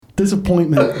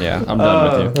Disappointment. Yeah, I'm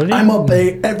done with you. I'm up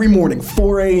every morning,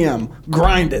 4 a.m.,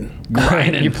 grinding.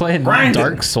 You're playing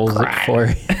Dark Souls at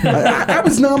 4 I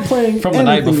was not playing From the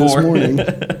night anything before. this morning.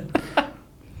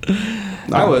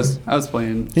 I was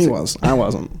playing. He was. I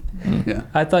wasn't. Yeah.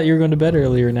 I thought you were going to bed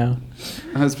earlier now.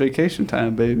 It was vacation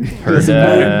time, baby. Heard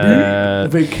that.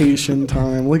 Vacation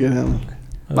time. Look at him.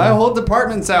 My whole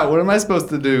department's out. What am I supposed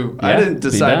to do? I Yeah, didn't be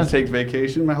decide done. to take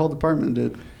vacation. My whole department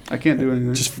did. I can't do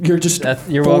anything. You're just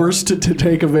You're forced to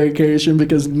take a vacation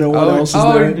because no one else is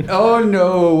there. Oh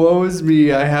no, woe is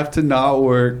me. I have to not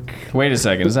work. Wait a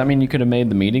second. Does that mean you could have made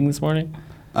the meeting this morning?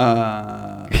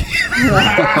 Uh,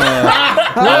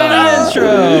 Intro.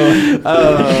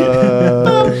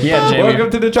 Yeah, Jamie. welcome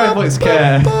to the Triplex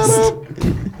Cast.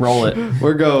 Roll it.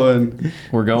 We're going.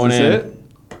 We're going Is in. this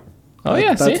it? Oh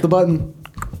yeah, That's see? the button.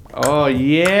 Oh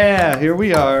yeah, here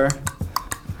we are.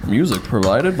 Music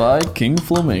provided by King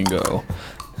Flamingo.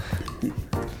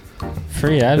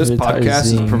 Free This advertising.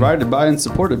 podcast is provided by and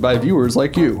supported by viewers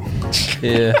like you.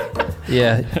 Yeah.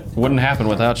 Yeah. Wouldn't happen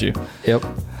without you. Yep.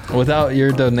 Without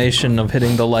your donation of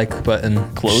hitting the like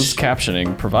button, Closed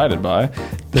captioning provided by.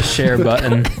 the share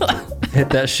button, hit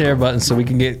that share button so we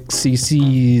can get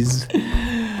CCs.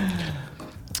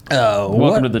 Oh,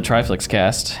 Welcome to the Triflix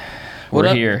Cast. What We're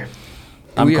up? here.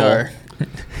 we Cole. are.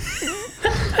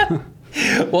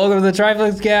 Welcome to the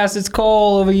Triflix Cast. It's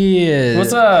Cole over here.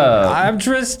 What's up? I'm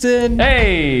Tristan.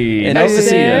 Hey, And nice over to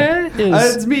see you. there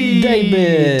is It's me,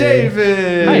 David.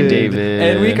 David. Hi, David.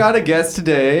 And we got a guest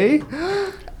today,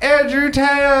 Andrew Teo.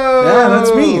 Yeah,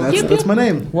 that's me. That's my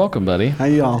name. Welcome, buddy. How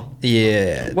y'all?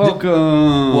 Yeah.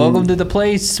 Welcome. Welcome to the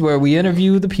place where we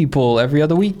interview the people every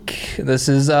other week. This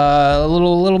is a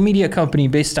little media company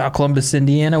based out of Columbus,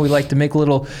 Indiana. We like to make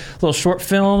little short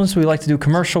films. We like to do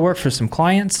commercial work for some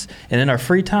clients, and in our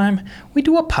free time, we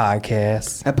do a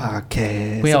podcast. A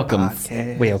podcast. Welcome. A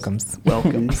podcast. Welcomes.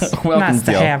 Welcomes. Welcome, Nice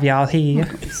to y'all. have y'all here.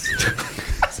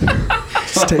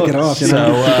 Just take it off. You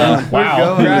know? So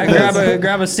Wow.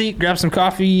 grab a seat, grab some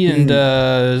coffee,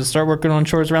 and start working on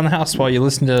chores around the house while you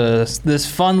listen to this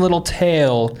fun little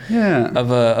tale Yeah.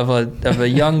 of a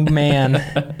young man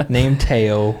named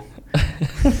Teo.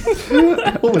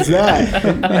 What was that?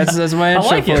 That's my I intro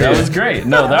like for it. you. That was great.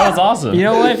 No, that was awesome. You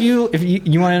know what? If you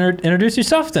want to introduce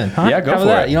yourself, then huh? Yeah, go How about for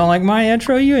that? it. You don't like my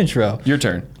intro? You intro. Your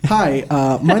turn. Hi,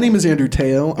 my name is Andrew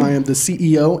Teo. I am the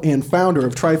CEO and founder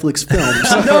of Triflix Films.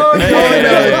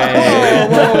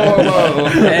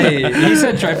 Hey, he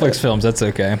said Triflix Films. That's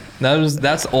okay.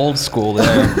 That's old school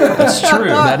there. That's true.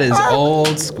 That is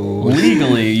old school.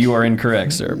 Legally, you are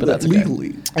incorrect, sir, but that's okay.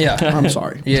 Legally. Yeah. I'm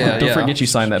sorry. Yeah. Don't yeah. forget you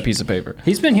signed that piece of paper.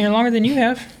 He's been here longer than you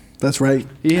have. That's right.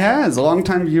 He has.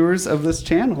 Longtime viewers of this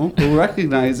channel will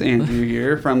recognize Andrew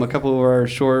here from a couple of our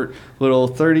short little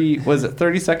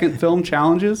 30-second film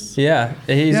challenges. Yeah.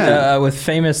 He's Yeah. with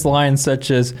famous lines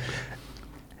such as,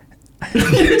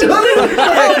 You don't even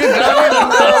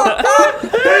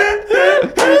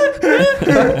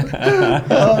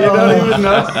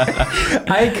know.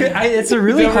 it's a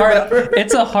really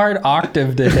it's a hard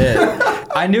octave to hit.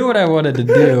 I knew what I wanted to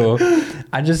do.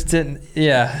 I just didn't.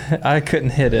 Yeah, I couldn't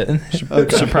hit it. Should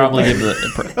probably give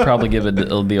the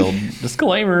old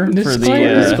disclaimer,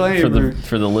 Disclaimer.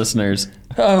 for the listeners.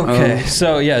 Okay,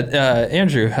 so yeah,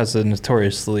 Andrew has a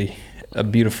notoriously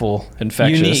beautiful,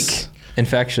 Infectious. unique,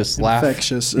 infectious laugh.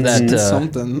 Infectious. That It's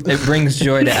something. It brings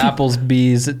joy to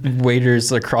Applebee's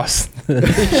waiters across the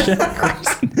nation.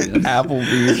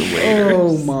 Applebee's waiters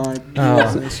Oh my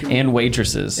goodness. and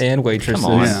waitresses. And waitresses.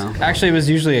 Come on. Yeah. Actually, it was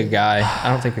usually a guy. I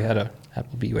don't think we had a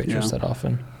Applebee waitress Yeah. that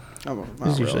often. Oh, It was not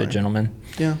usually a really. gentleman.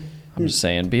 Yeah. I'm just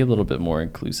saying, be a little bit more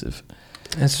inclusive.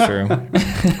 That's true.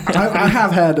 I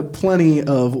have had plenty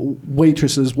of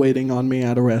waitresses waiting on me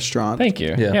at a restaurant. Thank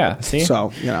you. Yeah. Yeah. See.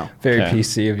 So, you know. Very Okay.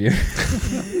 PC of you.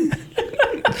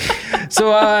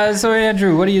 So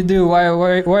Andrew, what do you do? Why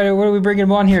are we bringing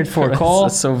him on here for, Cole?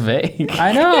 That's so vague.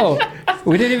 I know.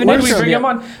 We didn't even Why did we intro bring yet. him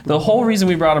on? The whole reason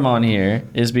we brought him on here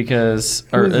is because,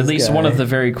 or is at this least guy? one of the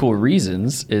very cool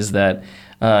reasons, is that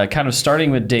kind of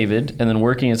starting with David and then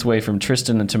working its way from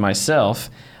Tristan into myself.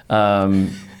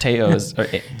 Teo is,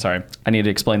 sorry, I need to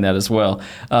explain that as well.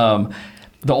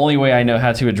 The only way I know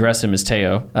how to address him is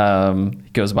Teo. He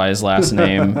goes by his last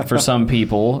name. For some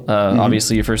people,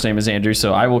 obviously your first name is Andrew,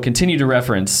 so I will continue to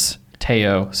reference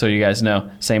Teo so you guys know.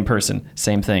 Same person,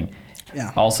 same thing.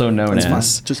 Yeah. Also known That's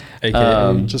as. fine. Just,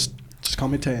 AKA. just call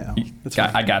me Teo. That's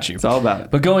fine. I got you. It's all about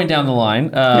it. But going down the line,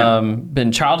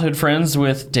 been childhood friends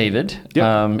with David,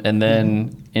 Yep. and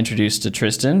then introduced to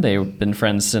Tristan. They've been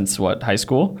friends since what, high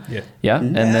school? Yeah. Yeah,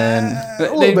 and then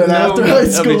A little bit after high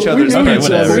school. each other's We knew Okay, each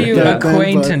whatever. other Were you back then, but-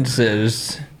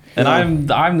 acquaintances? And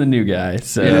I'm the new guy,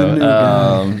 so Yeah, new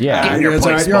guy. yeah. It's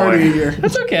all right. You're already here.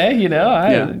 That's okay,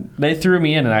 They threw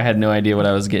me in, and I had no idea what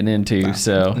I was getting into.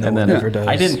 So, No and then one ever does.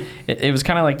 I didn't. It was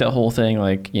kind of like the whole thing,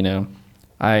 like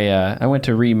I went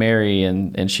to remarry,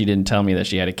 and she didn't tell me that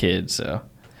she had a kid. So,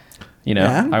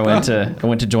 Yeah? I went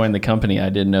to join the company. I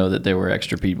didn't know that there were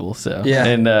extra people. So, Yeah.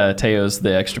 and Teo's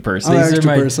the extra person. Oh, These are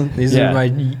extra my person. these Yeah. are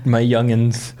my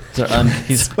youngins.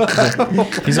 He's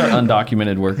our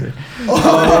undocumented worker.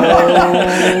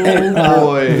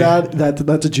 Boy.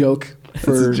 That's a joke.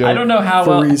 For a joke. I don't know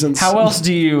how reasons. how else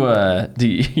do you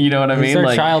you know what I He's mean? our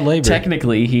Like child labor.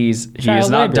 technically he is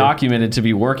Child not labor. documented to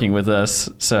be working with us,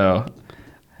 so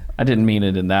I didn't mean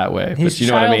it in that way. He's but you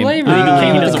know what I child mean? labor.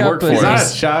 He doesn't The work for company. Is that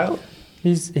us. a child?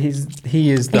 He is the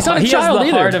He's not a he has child the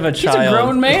either. heart of a He's a child.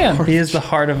 grown man. He is the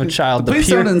heart of a child. Please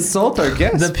don't insult our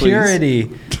guests. the please.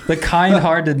 purity, the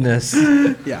kind-heartedness,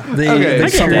 Yeah. the, Okay. the I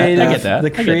get that. creative, I get that. the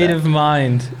I get creative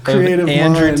mind Creative of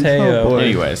Andrew mind. Teo. Oh, boy.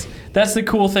 Anyways, that's the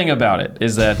cool thing about it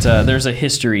is that there's a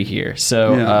history here.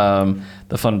 So Yeah.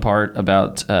 the fun part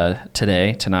about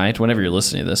tonight, whenever you're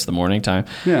listening to this, the morning time,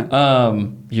 Yeah.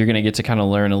 you're gonna get to kind of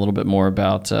learn a little bit more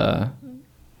about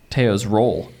Teo's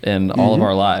role in all of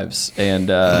our lives and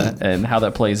how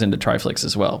that plays into Triflix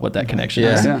as well, what that connection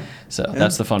is. Yeah. So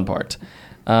that's the fun part.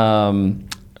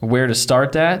 Where to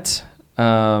start that?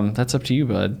 That's up to you,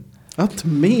 bud. Up to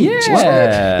me. Yeah.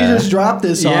 What? You just dropped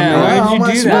this on me. Yeah, why How did am you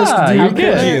I do supposed that? to do How that?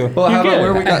 could you? Well, how You're about good.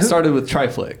 where we got started with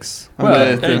Triflix? Well,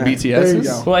 With the there you BTSs?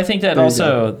 go. Well, I think that There you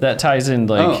also that ties in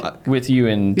with you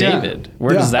and yeah. David.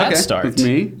 Where does that Okay, start? with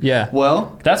me? Yeah.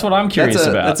 Well, That's what I'm curious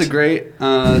about. That's a great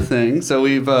thing. So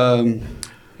we've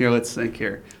here. Let's think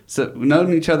here. So we've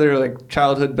known each other like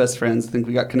childhood best friends. I think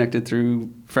we got connected through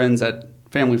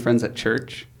family friends at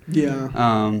church. Yeah.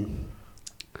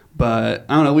 But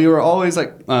I don't know. We were always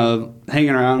like hanging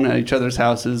around at each other's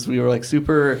houses. We were like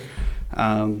super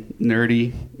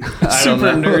nerdy. I don't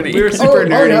Super know. nerdy. We were super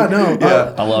nerdy. yeah, no.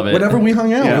 Yeah. I love it. Whenever we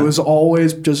hung out, Yeah. it was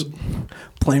always just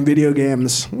playing video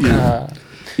games.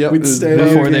 Yep. We'd it was stay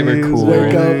Before up, they were cool.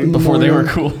 Wake up in the Before they were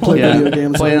morning, cool. Play Yeah, video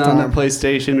games playing all the on time. a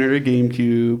PlayStation or a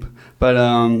GameCube. But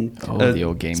the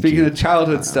old GameCube. Speaking of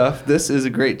childhood stuff, this is a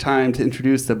great time to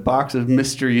introduce the box of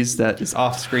mysteries that is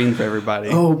off screen for everybody.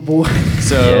 Oh boy.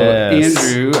 So Yes.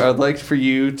 Andrew, I would like for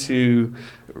you to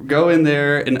go in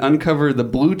there and uncover the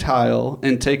blue tile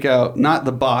and take out not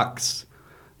the box,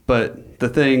 but the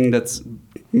thing that's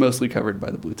mostly covered by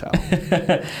the blue tile.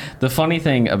 The funny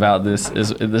thing about this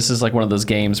is like one of those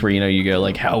games where you go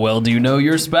like, how well do you know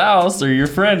your spouse or your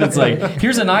friend? It's like,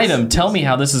 here's an item. Tell me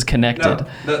how this is connected.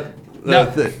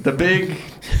 The big.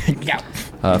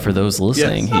 For those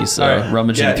listening, Yes. he's All right.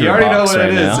 rummaging Yeah, through you a already know box what right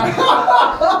it is.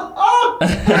 now.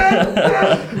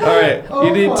 All right,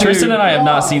 you need to. Tristan and I have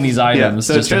not seen these Yeah, items.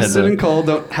 so just a heads Tristan up. and Cole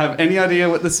don't have any idea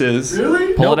what this is.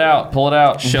 Really? Pull it out. Pull it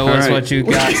out. Show All us right. what you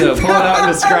got. So pull it out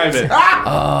and describe it.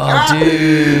 Oh,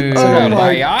 dude. Oh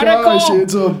my Bionicle? gosh,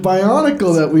 it's a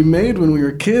Bionicle that we made when we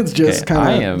were kids, just Okay, I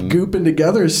kind am- of gooping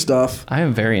together stuff. I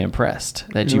am very impressed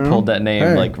that you You know? pulled that name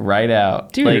Hey. like right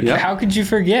out. Dude, Like, how could you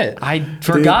forget? I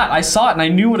forgot. I saw it and I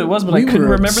knew what it was, but I We couldn't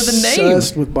were remember the name.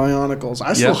 obsessed with Bionicles.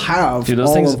 I still have Dude, those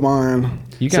all things- of mine.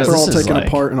 You guys, They're all this is taken like-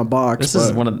 apart in a box. This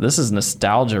is but- this is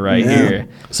nostalgia right Yeah. here.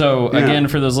 So Yeah. again,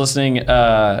 for those listening,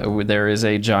 there is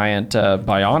a giant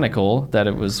Bionicle that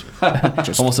it was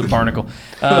almost a barnacle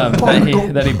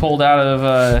that he pulled out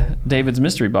of David's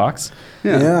mystery box.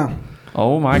 Yeah.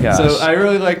 Oh my gosh! So I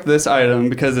really like this item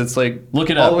because it's like Look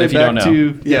it all up the way if you back don't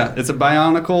know. to it's a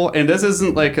Bionicle, and this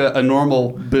isn't like a normal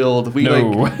build. We No.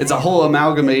 like it's a whole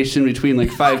amalgamation between like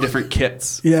 5 different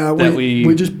kits. Yeah, that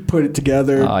we just put it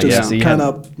together, yeah, just so you kind had-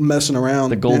 of messing around.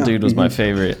 the gold yeah. dude was my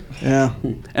favorite. Yeah.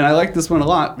 And I like this one a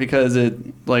lot because it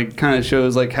like kind of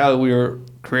shows like how we were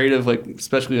creative, like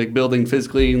especially like building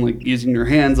physically and like using your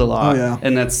hands a lot. Oh, yeah.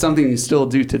 And that's something you still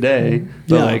do today.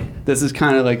 But Yeah. like this is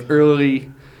kind of like early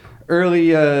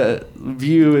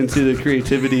view into the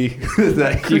creativity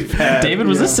that you've had. David,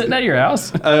 was this sitting at your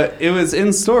house? It was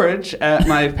in storage at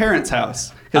my parents'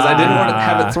 house because I didn't want to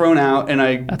have it thrown out, and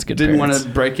I That's good didn't want parents.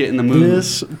 to break it in the move.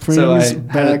 This brings so I had to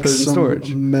back put it in some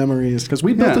storage. memories because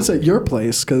we built Yeah. this at your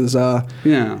place because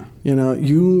Yeah.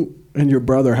 you and your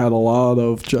brother had a lot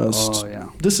of just Oh, yeah.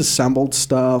 disassembled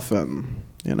stuff, and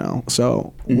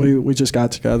so Mm-hmm. we just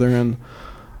got together and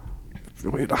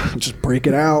we just break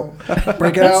it out,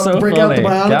 break it That's out, so break out the funny.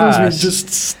 Bionicles. We Gosh.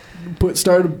 just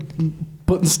started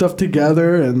putting stuff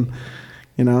together, and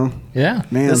Yeah.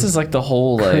 man, This is like the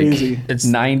whole like Crazy. it's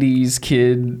 90s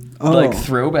kid Oh. like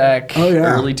throwback Oh,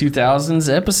 yeah. early 2000s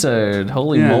episode.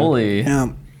 Holy Yeah. moly. yeah.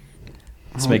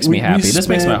 This makes me We happy. This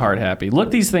makes my spent heart happy.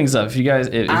 Look these things up. If you guys,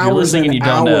 if you're hours listening and and you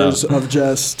don't know, hours of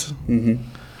just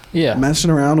Yeah. messing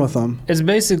around with them. It's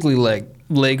basically like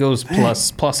Legos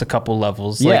plus a couple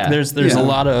levels. Yeah. Like there's Yeah. a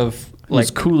lot of was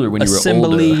like cooler when you were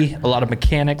assembly, a lot of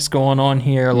mechanics going on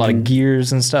here, a lot of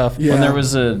gears and stuff. Yeah. when there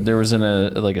was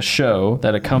a show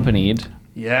that accompanied.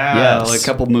 Yeah, Yes. like a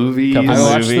couple movies. Couple I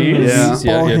watched the movies. movies.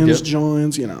 Yeah. Ball Yep, hinge yep.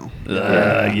 joins, you know.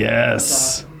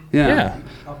 Yes. Yeah.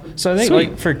 So I think Sweet.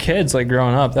 like for kids like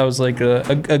growing up, that was like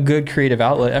a good creative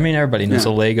outlet. I mean, everybody knows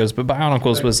Yeah. the Legos, but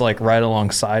Bionicles was like right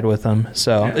alongside with them.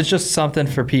 So it's just something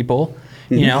for people.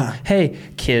 You know, hey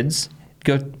kids,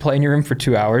 go play in your room for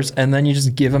 2 hours, and then you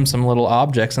just give them some little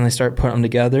objects, and they start putting them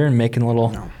together and making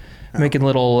little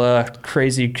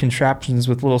crazy contraptions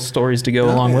with little stories to go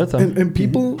along with them. And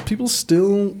people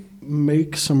still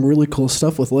make some really cool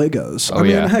stuff with Legos. Oh, I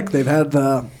mean, yeah. heck, they've had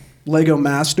the Lego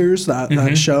Masters, that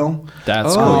show.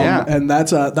 That's Oh, cool. yeah. And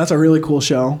that's a really cool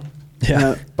show.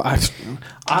 Yeah.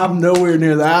 I'm nowhere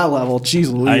near that level.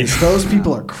 Jeez Louise. Those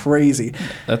people are crazy.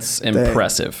 That's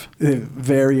impressive.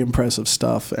 Very impressive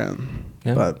stuff. And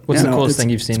Yeah. but What's you the know, coolest it's- thing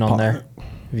you've seen it's on pop- there?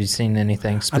 Have you seen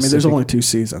anything I specific? mean, there's only 2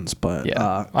 seasons, but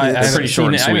I it's- haven't pretty short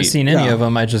seen and I haven't sweet. seen any Yeah. of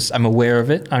them. I'm aware of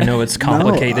it. I know it's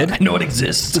complicated. I know it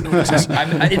exists.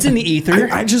 It's in the ether.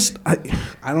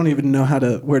 I don't even know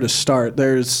where to start.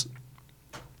 There's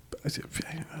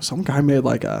some guy made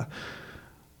like a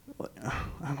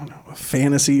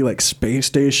fantasy like space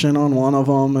station on one of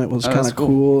them. It was kind that's of cool.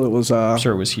 cool. It was I'm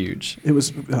sure it was huge. It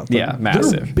was Yeah, they're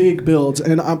massive. big builds,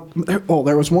 and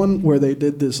there was one where they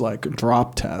did this like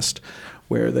drop test,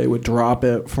 where they would drop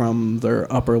it from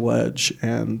their upper ledge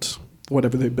and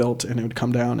whatever they built, and it would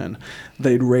come down, and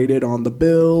they'd rate it on the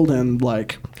build and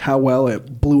like how well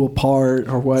it blew apart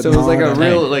or what. So it was like a Dang.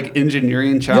 real like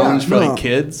engineering challenge for no. like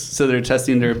kids. So they're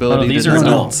testing their ability. Oh, these to are design.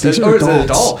 adults. These Or are is it adults.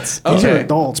 adults? These are Okay.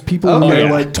 adults. People Oh, in their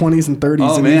yeah. like 20s and 30s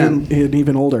Oh, and man.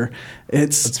 even older.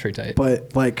 That's pretty tight.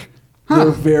 But like they're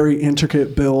very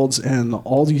intricate builds, and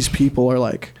all these people are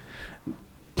like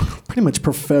pretty much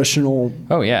professional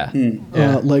Oh yeah.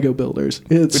 Yeah. Lego builders.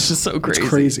 It's Which is so crazy. It's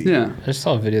crazy. Yeah. I just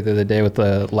saw a video the other day with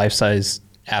the life-size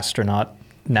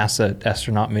NASA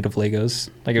astronaut made of Legos.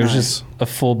 Like it was Nice. just a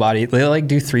full body. They like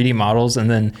do 3D models, and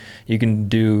then you can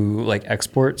do like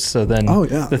exports. So then Oh,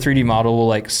 yeah. the 3D model will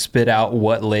like spit out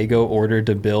what Lego ordered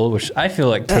to build, which I feel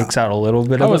like takes out a little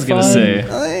bit I of was the gonna fun.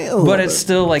 say. But it's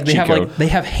still like they Cheat have code. like they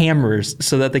have hammers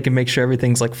so that they can make sure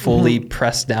everything's like fully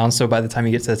pressed down. So by the time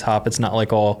you get to the top, it's not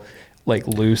like all like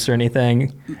loose or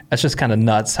anything. That's just kind of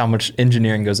nuts how much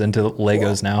engineering goes into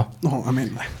Legos now. Oh, I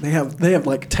mean, they have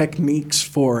like techniques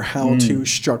for how to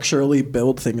structurally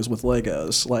build things with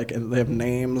Legos. Like, and they have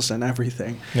names and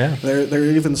everything. Yeah. There are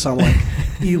even some like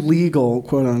illegal,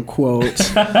 quote unquote,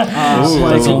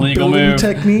 that's a legal building move.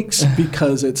 techniques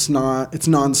because it's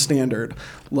non-standard.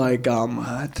 Like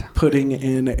putting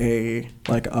in a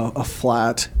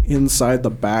flat inside the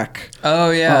back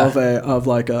Oh yeah. of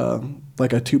like a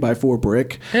 2x4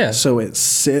 brick. Yeah. So it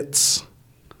sits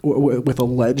with a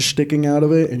ledge sticking out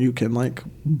of it, and you can like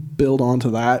build onto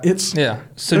that. It's Yeah.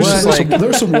 So There's, just there's like some,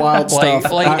 there's some wild like-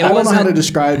 stuff. like, I it don't know how to wasn't-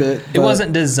 describe it. it but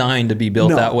wasn't designed to be built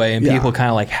No, that way, and yeah. people kind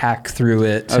of like hack through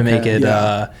it to Okay, make it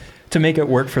yeah. to make it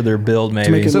work for their build. Maybe.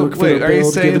 to make it So look for wait, the are you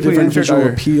build, saying give if a we different entered visual our-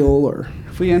 appeal, or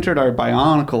If we entered our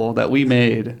Bionicle that we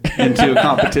made into a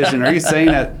competition, are you saying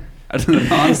that the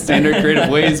non-standard creative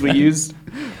ways we used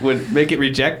would make it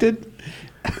rejected?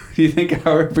 Do you think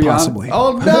our Bionicle? Possibly.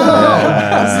 Oh no,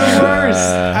 that's the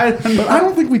worst. but I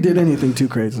don't think we did anything too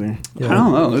crazy. I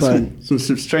don't know. There's But-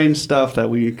 some strange stuff that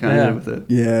we kind of Yeah. did with it.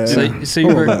 Yeah. So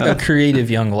you were a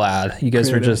creative young lad. You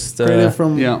guys were just creative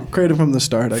from Yeah. the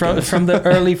start. I guess. from the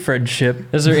early friendship.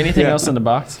 Is there anything else in the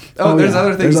box? Oh, Oh, there's yeah.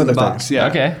 other things There's in the other box. things. Yeah.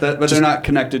 Okay. But they're not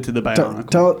connected to the Bionicle.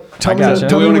 Tell I gotcha. me,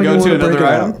 Do we when wanna go you to wanna another break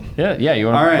it item? out. Yeah. You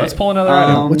want? All right. Let's pull another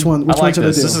Um, item. Which one? Which I like one should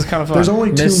this. I do? This is kind of fun. There's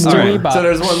only two Mystery more. All right. box. So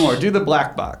there's one more. Do the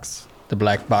black box. The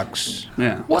black box.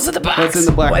 Yeah. What's in the box? What's in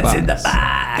the black box?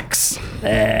 box?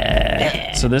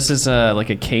 So this is like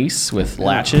a case with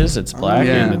latches. It's black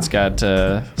Yeah. and it's got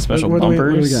special What do we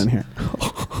bumpers. got in here?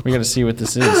 We got to see what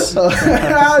this is. You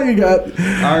got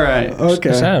All right. okay.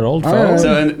 Is that an old All phone? right.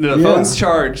 So and the Yeah. phone's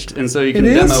charged, and so you can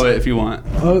It is? demo it if you want.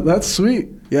 Oh, that's sweet.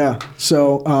 Yeah.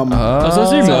 So Oh,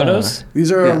 those are motos.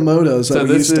 these are Yeah. motos that So we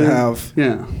this used to is- have.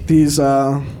 Yeah. These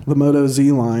the Moto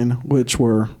Z line, which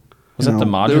were Was that the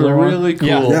They modular were one? really cool.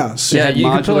 Yeah. Yeah, so Yeah, had you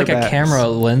can put modular like a backs. camera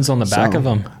lens on the back So, of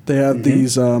them. They had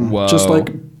these Whoa. just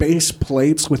like base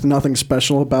plates with nothing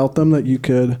special about them that you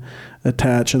could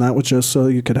attach, and that was just so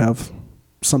you could have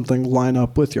something line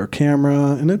up with your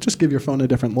camera, and it just give your phone a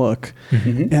different look.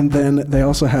 And then they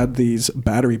also had these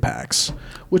battery packs,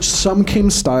 which some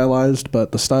came stylized,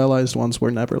 but the stylized ones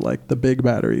were never like the big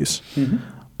batteries.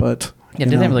 But Yeah,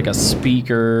 did they have like a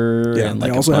speaker Yeah, and they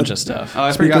like a also bunch had- of stuff? Oh,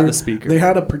 I forgot the speaker. They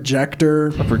had a projector.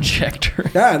 A projector.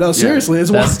 Yeah, no, seriously,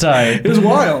 it's That's wild. tight. It was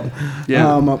wild.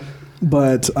 Yeah.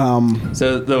 But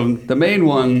So the main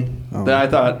one that I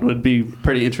thought would be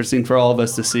pretty interesting for all of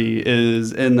us to see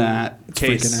is in that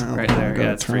case freaking out. right there. Gotta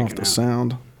Yeah, it's turn off freaking the out.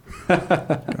 sound.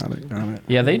 Got it.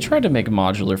 Yeah, they tried to make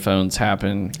modular phones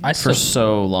happen I for still-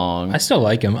 so long. I still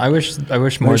like them. I wish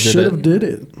more I did should have it. did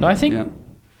it. No, I think. Yeah.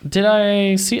 Did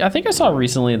I see? I think I saw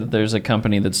recently that there's a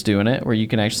company that's doing it where you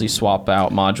can actually swap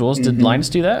out modules. Did Linus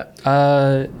do that?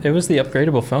 It was the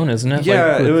upgradable phone, isn't it?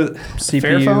 Yeah, Like, it with was CPU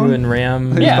Fairphone? and RAM.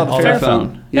 I think it's Yeah, called all the that.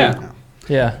 Fairphone. Yeah.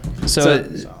 Yeah. So, So it-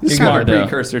 it's you kind of got a though.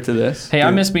 precursor to this. Hey, I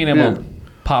miss being able Yeah. to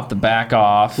pop the back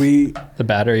off. the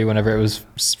battery whenever it was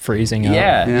freezing up.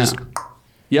 yeah, Yeah. just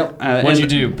Yep. What'd you and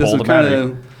do? This Pull was the kind battery?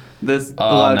 of this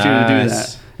allowed you to do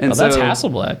that. And oh, that's so,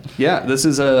 Hasselblad. Yeah, this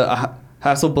is a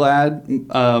Hasselblad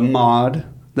mod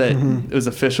that was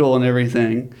official and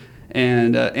everything.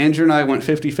 And Andrew and I went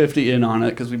 50-50 in on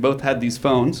it because we both had these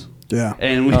phones. Yeah.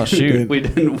 And we, Oh, shoot. we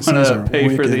didn't want Those to are pay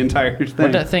for the wicked. entire thing.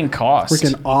 What'd that thing cost?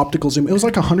 Freaking optical zoom. It was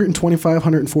like 125,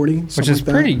 140. Which something is like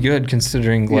that. pretty good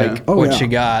considering Yeah. like Oh, what yeah. you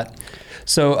got.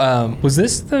 So was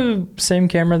this the same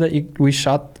camera that we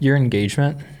shot your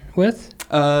engagement with?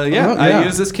 Yeah, Oh, yeah. I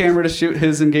used this camera to shoot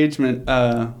his engagement.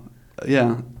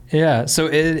 Yeah. Yeah, so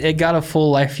it got a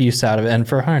full life use out of it, and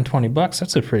for $120,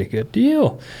 that's a pretty good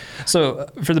deal. So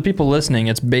for the people listening,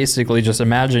 it's basically just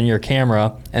imagine your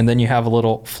camera, and then you have a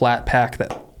little flat pack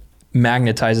that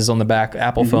magnetizes on the back.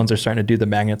 Apple phones are starting to do the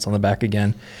magnets on the back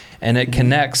again, and it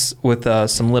connects with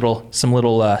some little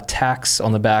tacks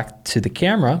on the back to the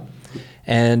camera.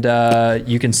 And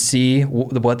you can see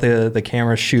what the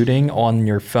camera's shooting on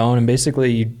your phone, and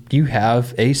basically you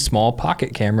have a small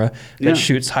pocket camera that Yeah.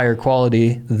 shoots higher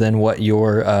quality than what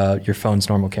your phone's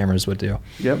normal cameras would do.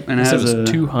 Yep. And it So it has was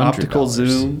a $200. optical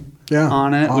zoom Yeah,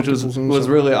 on it, which was optical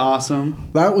zoom. really awesome.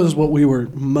 That was what we were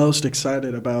most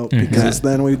excited about because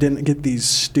then we didn't get these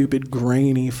stupid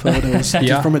grainy photos just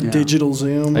Yeah. from a Yeah. digital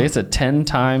zoom. Like it's a 10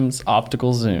 times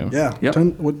optical zoom. Yeah, Yep.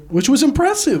 which was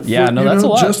impressive. Yeah, no, that's a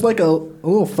lot. Just like a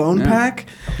little phone Yeah. pack,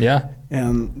 Yeah.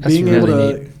 and That's being able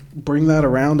really to neat. bring that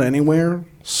around anywhere,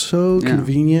 so Yeah.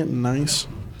 convenient and nice.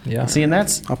 Yeah. See, and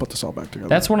that's I'll put this all back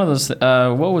together. one of those.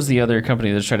 What was the other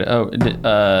company that tried to? Oh,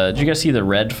 did you guys see the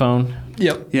Red phone?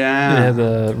 Yep. Yeah. Yeah,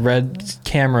 the Red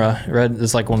camera. Red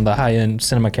is like one of the high-end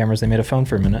cinema cameras. They made a phone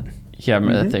for a minute. Yeah, I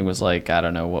remember that thing was like, I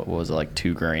don't know, what was it, like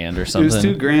 $2,000 or It something? was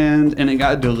 $2,000 and it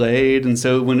got delayed, and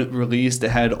so when it released,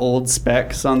 it had old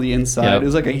specs on the inside. Yep. It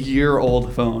was like a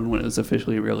year-old phone when it was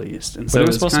officially released, and so But it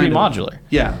was supposed to be kind of- modular.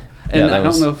 Yeah, and that I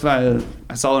was- don't know if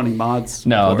I saw any mods.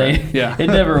 No, for they. it. Yeah, It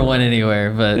never went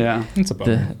anywhere. But yeah. It's a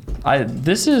bummer.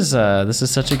 This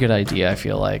is such a good idea. I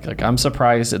feel like I'm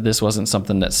surprised that this wasn't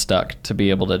something that stuck to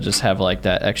be able to just have like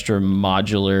that extra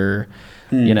modular,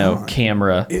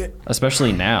 camera,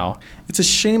 especially now. It's a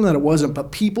shame that it wasn't,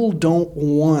 but people don't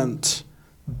want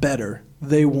better.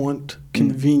 They want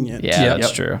convenient. Yeah, Yeah.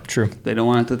 that's Yep. true. True. They don't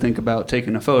want to think about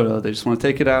taking a photo. They just want to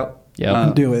take it out,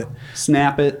 Yep. Do it.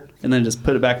 snap it, and then just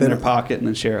put it back in They their don't- pocket and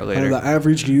then share it I know later. the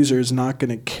average user is not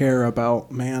going to care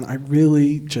about, man, I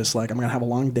really just like, I'm going to have a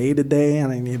long day today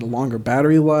and I need a longer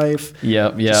battery life.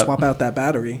 Yep. Just Yep. swap out that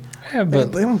battery. Yeah,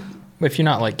 but they don't. if you're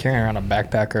not like carrying around a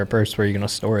backpack or a purse, where are you going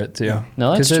to store it too? Yeah.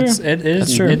 No, that's 'Cause true. It is.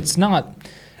 That's true. It's not.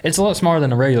 It's a lot smaller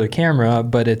than a regular camera,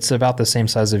 but it's about the same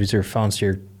size as your phone. So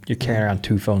you're carrying around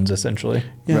two phones essentially.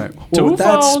 Yeah. Right. Well, Two with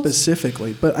that phones.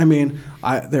 specifically, but I mean,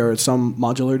 there are some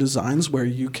modular designs where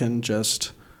you can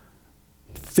just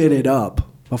fit it up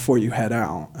before you head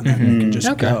out, and then you can just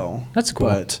Okay. go. That's cool.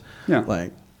 But Yeah.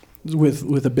 like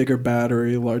with a bigger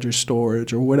battery, larger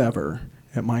storage, or whatever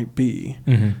it might be.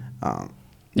 Um,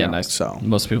 Yeah, you know, nice. So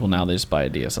Most people now they just buy a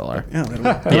DSLR. yeah, they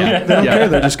don't care.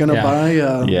 They're just gonna Yeah. buy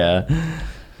Yeah.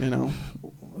 a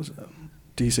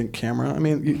decent camera. I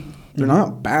mean, they're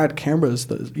not bad cameras.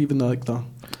 Even like the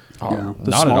Yeah.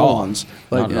 the Not at small all. ones.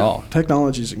 Like Not at all.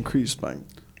 technology's increased by an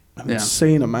Yeah.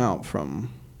 insane amount from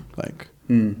like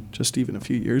just even a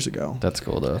few years ago. That's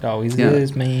cool though. It always Yeah.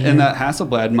 is, man. And that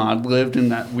Hasselblad mod lived in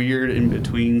that weird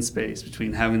in-between space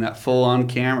between having that full-on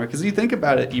camera. Because you think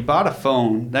about it, you bought a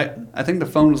phone. I think the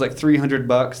phone was like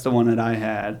 $300, the one that I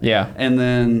had. Yeah. And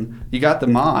then you got the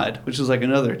mod, which was like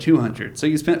another $200. So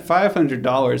you spent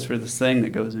 $500 for this thing that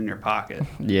goes in your pocket.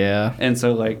 Yeah. And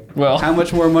so, like, Well- how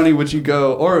much more money would you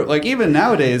go? Or like even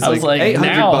nowadays, I was like like,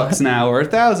 $800 now or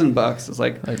 $1,000. It's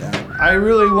like, I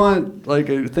really want like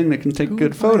a thing that can take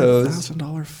good photos.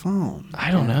 $1,000 phone.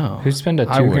 I don't know. Who'd spend a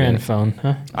I $2,000 wouldn't. phone,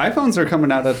 huh? iPhones are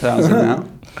coming out at 1,000 now,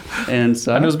 and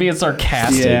so I was being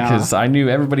sarcastic Yeah. because I knew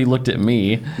everybody looked at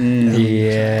me. Yeah, he's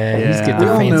Yeah. get We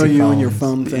the all fancy know you phones. and your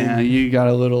phone thing. yeah, you got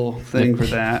a little thing for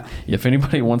that. If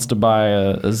anybody wants to buy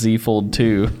a Z Fold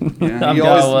 2, Yeah, I've you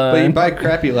got always, but you one. buy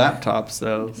crappy laptops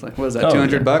though. It's like, what is that? Oh,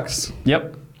 $200?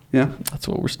 Yep, Yeah, that's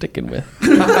what we're sticking with.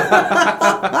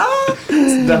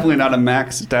 it's definitely not a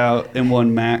maxed out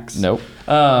M1 Max. Nope.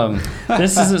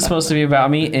 This isn't supposed to be about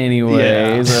me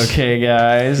anyways. Yeah. Okay,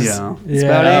 guys. Yeah, it's Yeah.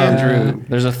 about Andrew,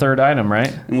 There's a third item,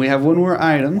 right? and we have one more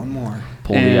item. One more.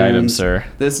 Pull the And item, sir.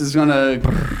 This is gonna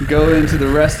go into the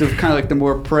rest of kind of like the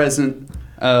more present,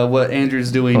 what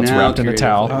Andrew's doing Oh, it's now. wrapped in a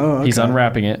towel. creatively. Oh, He's okay.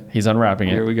 unwrapping it. He's unwrapping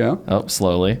it. Here we go. Oh,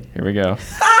 slowly. Here we go.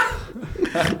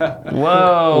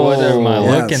 Whoa. What am I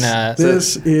Yes. looking at?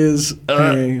 This is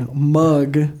a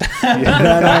mug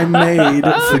that I made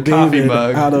for coffee David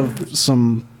mug. out of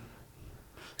some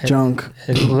junk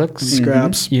It looks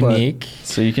scraps. but- unique.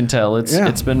 So you can tell it's Yeah.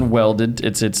 it's been welded.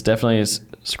 It's definitely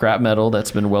scrap metal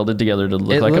that's been welded together to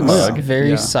look It like a looks mug. very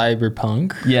Yeah.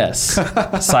 cyberpunk. Yes,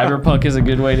 cyberpunk is a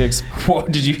good way to. Whoa,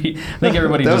 did you? I think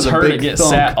everybody That just was a heard it big get thunk.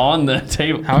 sat on the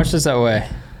table. How much does that weigh?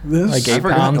 This, Like I 8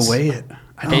 forgot pounds? to weigh it.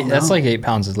 That's like 8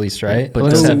 pounds at least, right? But It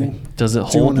looks does heavy. does it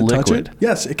do you hold want to touch liquid? it?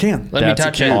 Yes, it can. Let me That's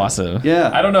touch it. awesome.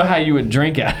 Yeah. I don't know how you would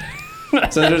drink it.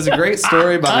 So there's a great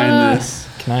story behind this.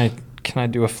 Can I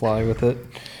do a fly with it?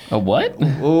 A what?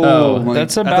 Oh,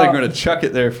 that's I thought you about- were going to chuck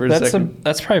it there for a That's second.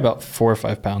 that's probably about 4 or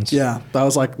 5 pounds. Yeah, that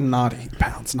was like not 8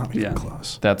 pounds, not even Yeah.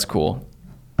 close. That's cool.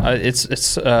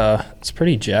 It's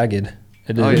pretty jagged.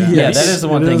 It is. Oh, yeah. Yeah, Yes, that is the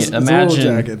one it thing. is. It's a little Imagine,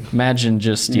 jagged. imagine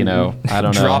just I don't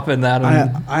know. Dropping that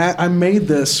on. I made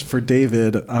this for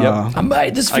David. I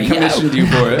made this for I commissioned you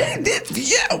for it.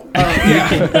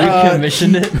 You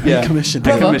commissioned it. Yeah, commissioned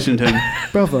I it. commissioned him.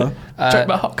 Brother. Drink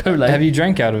my hot Kool-Aid. Have you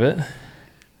drank out of it?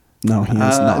 No, he is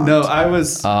not. No, I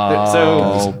was. Oh,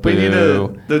 so we need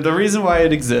boo. the reason why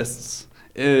it exists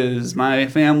is my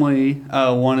family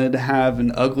wanted to have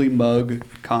an ugly mug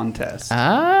contest.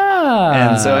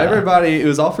 And so everybody, it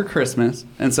was all for Christmas.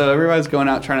 And so everybody's going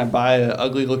out trying to buy an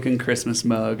ugly looking Christmas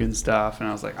mug and stuff. And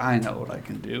I was like, I know what I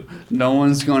can do. No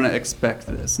one's going to expect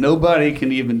this. Nobody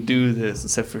can even do this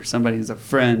except for somebody who's a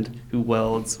friend who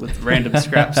welds with random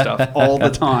scrap stuff all the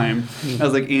time. I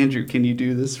was like, Andrew, can you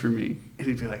do this for me? And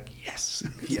he'd be like, yes,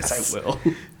 yes, I will.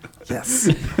 Yes.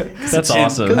 That's And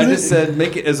awesome. I just said,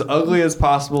 make it as ugly as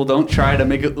possible. Don't try to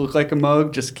make it look like a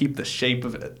mug. Just keep the shape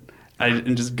of it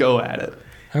and just go at it.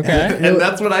 Okay. And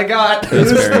that's what I got. That's it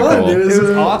was very fun. cool. It was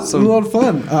awesome. a lot of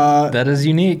fun. That is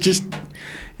unique.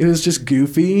 It was just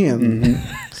goofy and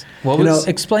What you was? know-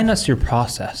 Explain us your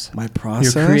process. my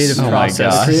process. Your creative Oh my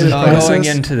process. gosh. Creative Going process.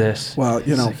 into this, Well,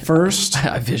 first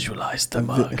I visualized the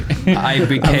mug. I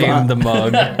became the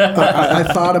mug. I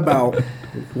thought about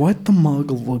what the mug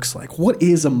looks like. What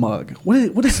is a mug?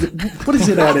 What is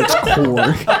it at its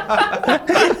core?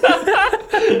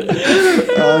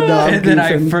 No, I'm And then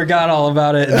I goofing. forgot all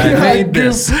about it, and I made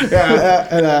this.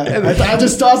 I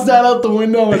just tossed that out the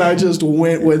window and I just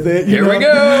went with it. Here we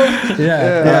go.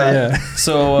 Yeah.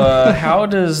 So, how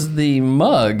does the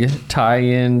mug tie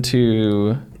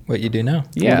into? What you do now?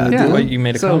 Yeah. Yeah. What you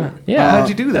made a So, comment. Yeah. how'd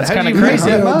you do that? That's How'd kinda you crazy.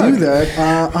 make How that do I mug? do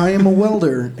that? I am a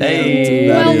welder. Hey.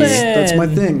 And Welding. that's my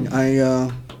thing.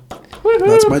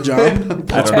 That's my job.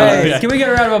 That's Hey, Yeah. can we get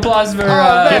a round of applause for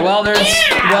man. welders?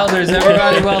 Welders,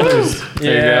 everybody, welders.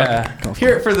 There you Yeah.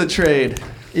 Hear it for the trade.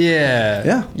 Yeah.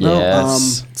 Yeah. No,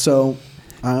 Yes. so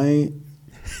I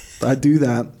do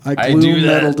that. I I glue do that.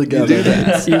 metal together.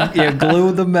 You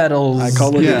glue the metals. I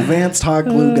call it Yeah. advanced hot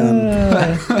glue gun.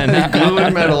 And that, Glue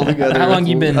and metal together. how long with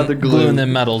you been other glue. gluing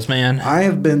them metals, man? I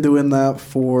have been doing that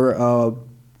for about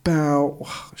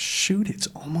it's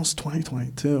almost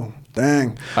 2022.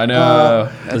 Dang. I know.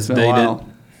 That's Let's been a date while.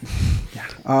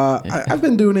 I've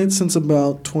been doing it since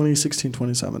about 2016,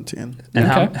 2017. And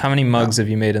Okay. how many mugs have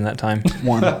you made in that time?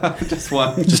 One. Just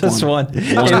one. Just one.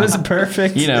 It was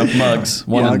perfect. Mugs.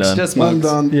 One and Mugs. done. Just One mugs.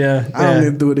 done. Yeah, I don't yeah.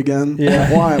 need to do it again.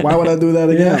 Yeah. Why? Why would I do that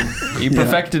again? You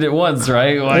perfected it once,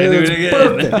 right? Why do It's it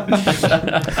again?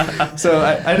 perfect. So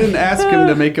I didn't ask him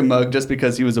to make a mug just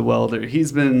because he was a welder.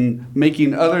 He's been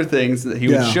making other things that he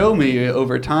would Yeah. show me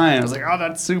over time. I was like, oh,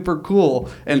 that's super cool.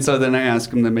 And so then I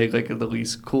asked him to make like the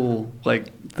least cool like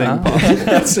thing possible.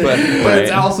 That's it. But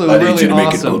it's also I need really you to make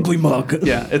an awesome. ugly mug.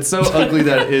 Yeah, it's so ugly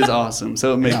that it is awesome.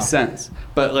 So it makes Yeah. sense.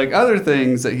 But like other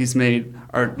things that he's made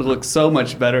look so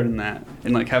much better than that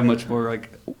and like have much more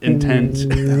like intent.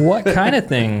 What kind of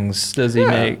things does he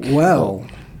make? Well,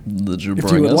 Did you if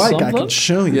bring you would us like, I something? can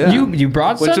show you. Yeah. You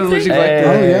brought Which something? one would you like to?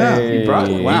 Oh, yeah. You brought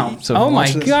it. Wow. So Oh my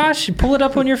watch this. gosh! You pull it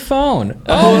up on your phone.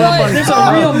 Oh, what? There's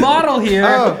a real model here.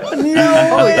 Oh. No Holy way.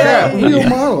 crap. Real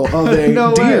model of a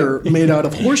No deer made out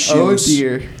of horseshoes. Oh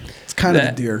dear. It's kind of a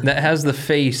That, deer. that has the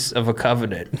face of a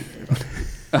covenant.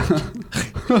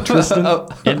 Tristan.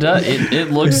 It does.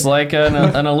 It looks like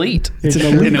an elite. It's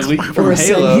an elite, An elite from or a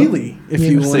Halo. Sangheili, if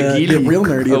you want to Sagili. get real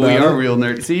nerdy Oh, about we are it. real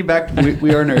nerdy. See,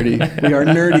 we are nerdy. We are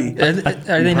nerdy.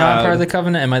 Are they not part of the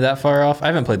covenant? Am I that far off? I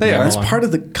haven't played the They game are. in a It's long part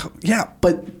of the yeah,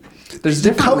 but There's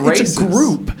the different races. it's a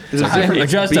group. There's I'm different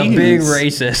just beings. a big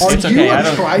racist. Are It's you okay, a I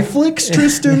don't- Triflix,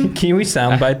 Tristan? Can we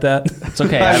soundbite that? It's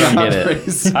okay. I don't get it.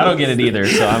 Racist. I don't get it either.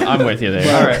 So I'm with you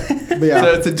there. All right. But yeah,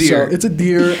 So it's a deer. So it's a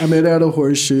deer. I made it out of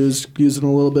horseshoes, using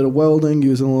a little bit of welding,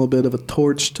 using a little bit of a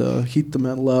torch to heat the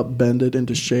metal up, bend it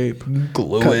into shape,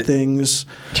 Glue cut it. things,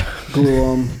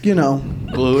 glue them.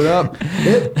 Glue it up.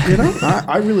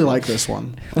 I really like this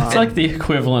one. It's like the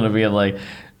equivalent of being like,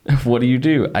 "What do you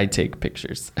do?" I take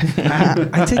pictures.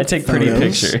 I take pretty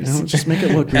photos, pictures. just make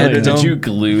it look Edit good. them. Did you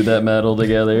glue that metal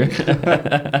together?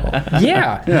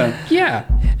 Yeah. Yeah. Yeah.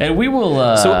 And we will.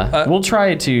 So, we'll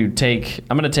try to take.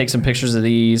 I'm going to take some pictures of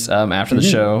these after the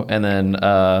show, and then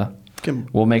Can-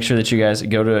 we'll make sure that you guys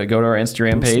go to our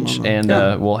Instagram Post them page, on the- and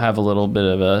Yeah. we'll have a little bit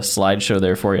of a slideshow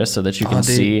there for you, so that you can Oh, dude,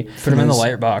 see. Put them in the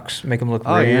light box. Make them look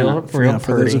Oh, yeah. real Yeah,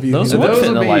 for those pretty. of you Those who would Those fit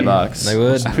in would the be- light box. They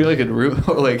would. I feel like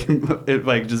it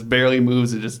like just barely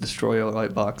moves and just destroy a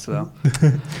light box. So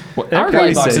Well, our Pretty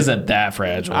light box safe. isn't that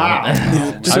fragile.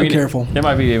 just be careful. It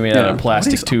might be made out of Yeah.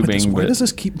 plastic What is up with this? tubing, Why but does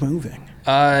this keep moving?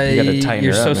 gotta tighten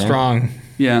You're her so up, man. strong.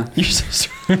 yeah. you're so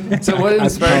strong. So what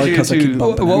inspired probably you 'cause I keep to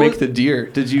bumping it. make the deer?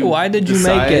 Did you? Why did you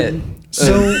decide, make it?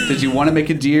 So- did you want to make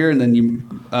a deer and then you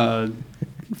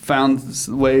found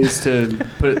ways to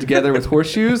put it together with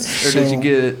horseshoes, or did So, you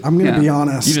get? I'm gonna be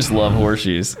honest. You just love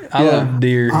horseshoes. I Yeah. love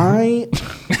deer. I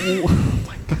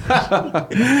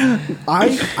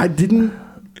didn't.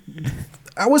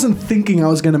 I wasn't thinking I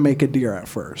was gonna make a deer at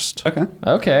first. Okay.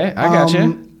 Okay, I got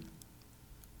you.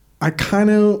 I kind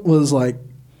of was like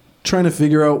trying to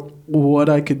figure out what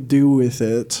I could do with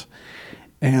it,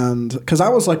 and because I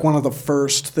was like one of the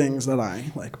first things that I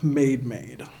like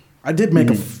made. I did make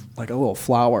like a little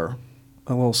flower,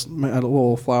 a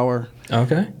little flower,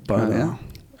 Okay. but yeah.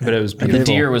 But it was The beautiful.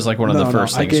 deer was like one of the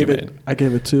first things you made. I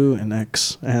gave it to an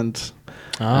ex, and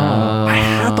Oh. I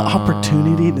had the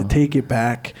opportunity to take it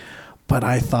back, but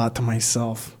I thought to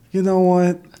myself, you know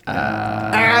what?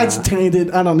 It's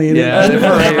tainted. I don't need Yeah, it. they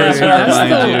forever is gonna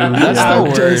remind you. That's I'm the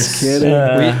just worst. kidding.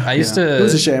 I used It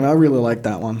was a to shame. I really liked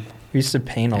that one. we used to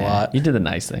paint a lot You did the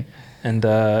nice thing. and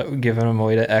giving them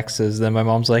away to exes. Then my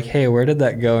mom's like, "Hey, where did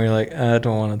that go?" And you're like, "I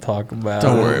don't want to talk about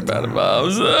it." about it,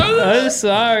 Mom. I'm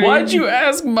sorry. Why'd you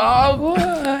ask, Mom?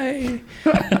 Why?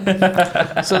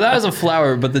 So that was a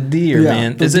flower, but the deer, Yeah,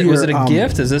 man. the Was it deer, a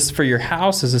gift? Is this for your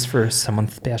house? Is this for someone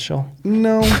special?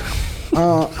 No.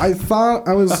 I thought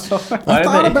I was. I did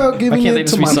thought they- about why giving can't they it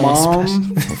just to be my someone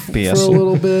mom for a Special.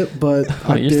 little bit, but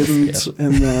I you're so didn't. special.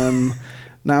 And then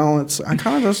now I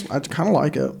kind of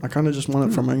like it. I kind of just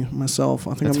want it for myself.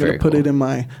 I think That's I'm gonna very put cool. it in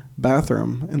my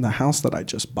bathroom in the house that I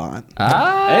just bought.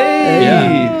 Hey,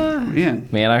 Yeah. man.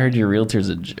 Man, I heard your realtor's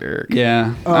a jerk.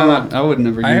 Yeah, I would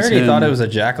never. I use already him. thought it was a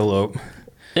jackalope.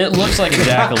 It looks like a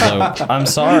jackalope. I'm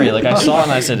sorry. Like I saw it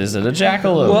and I said, "Is it a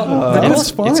jackalope?" Well, That's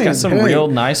it's got fine. some Hey, real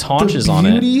nice haunches the on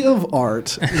it. beauty of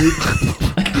art.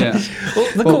 Yeah.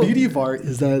 The beauty of art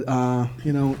is that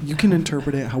you can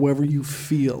interpret it however you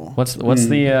feel. What's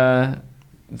the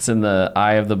It's in the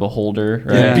eye of the beholder,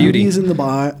 right? Yeah. Beauty is in the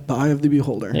eye of the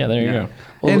beholder. Yeah, there you go.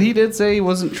 And he did say he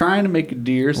wasn't trying to make a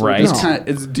deer, so Right. it's kind of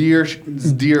it's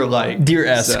deer-like,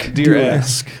 Deer-esque. So,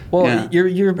 deer-esque. Well, Yeah.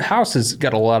 your house has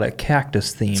got a lot of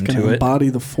cactus theme It's gonna to it. embody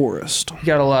the forest. You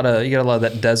got a lot of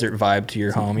that desert vibe to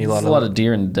your home. You There's a lot of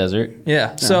deer in the desert.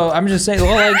 yeah. So I'm just saying,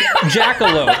 well, like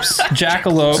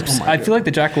jackalopes. I feel like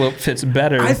the jackalope fits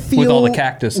better I feel with all the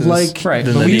cactuses like Right.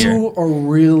 than the deer. you are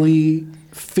really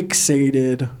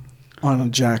fixated on a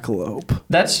jackalope.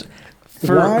 That's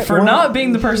for Why- not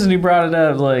being the person who brought it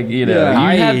up. Like you know,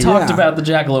 Yeah. you have talked Yeah. about the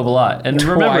jackalope a lot, and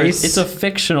remember, Twice. it's a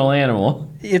fictional animal.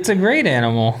 It's a great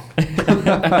animal.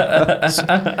 There's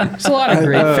a lot of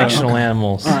great fictional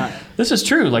animals. This is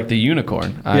true. Like the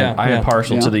unicorn. I Yeah, am yeah.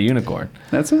 partial Yeah. to the unicorn.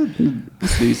 That's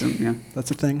decent, yeah. That's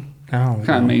a thing. Oh, Kind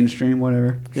of mainstream,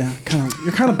 whatever. Yeah,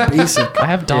 you're kind of basic. I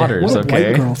have daughters. What a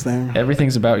Okay, white girl thing.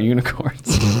 everything's about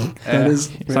unicorns. That is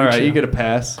It's very all right. true. You get a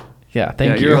pass. Yeah,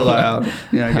 thank you. You're allowed.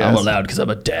 Yeah, I guess. I'm allowed because I'm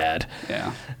a dad.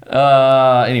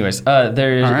 Yeah. Anyways, All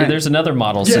right. there's another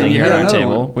model sitting here yeah, at our another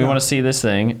table. one. We want to see this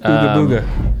thing. Ooga booga.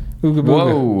 Ooga booga.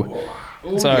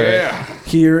 Whoa. It's all right.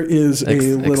 Here is a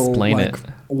little explain like it.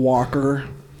 walker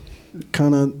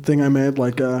kind of thing I made,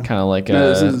 like a Kind of like No,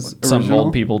 this is some original.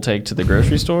 old people take to the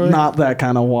grocery store. not that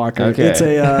kind of walker. Okay. It's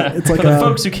a it's like For the a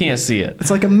folks who can't see it.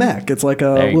 it's like a mech. It's like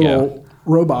a There you little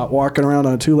robot walking around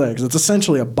on two legs. It's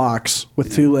essentially a box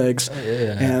with two legs,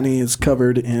 yeah. and he is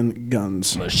covered in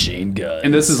guns. Machine gun.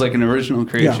 And this is like an original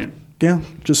creation. Yeah,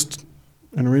 just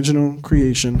an original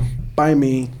creation by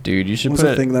me. Dude, you should Was put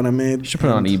a it. thing that I made. You should put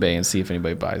it on eBay and see if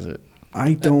anybody buys it.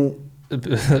 I don't.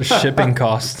 Shipping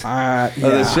cost. The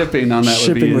Yeah. shipping on that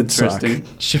Shipping would would be suck.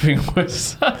 interesting. Shipping would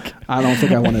suck. I don't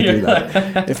think I want to do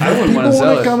that. If I wouldn't people wanna sell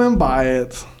want it. to come and buy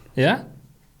it, Yeah.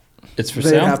 It's for they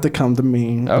sale. have to come to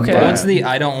me. and Okay. buy What's it. the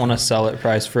I don't want to sell it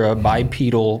price for a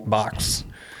bipedal box?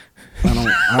 I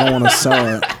don't want to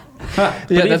sell it.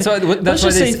 Yeah, that's why. let's That's why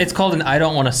just say- it's called an I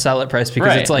don't want to sell it price because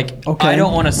Right. it's like Okay. I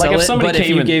don't want to Like sell if it, somebody but if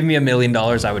came you and- gave me $1 million,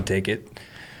 I would take it.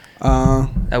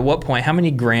 At what point? How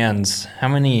many grands? How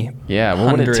many? Yeah,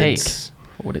 what would it take? hundreds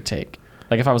What would it take?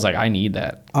 Like if I was like, I need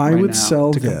that. I Right would now,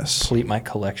 sell to this. complete my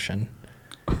collection?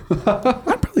 I'd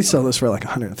probably sell this for like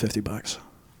 $150.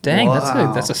 Dang,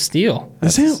 Wow. that's a steal.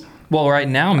 Is it? Well, right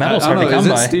now metal's I hard don't to know.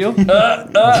 come Is by. it steel?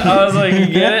 I was like, you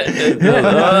get it?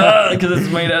 Because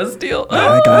it's made out of steel.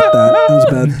 I got that. That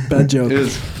was a bad joke. It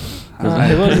was.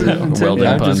 It wasn't Well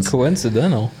done, just puns.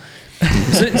 coincidental.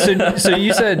 So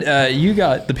you said you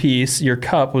got the piece. Your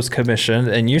cup was commissioned,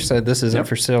 and you said this isn't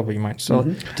for sale, but you might sell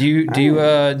it. Do you do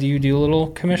a little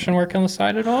commission work on the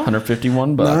side at all?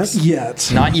 $151. Not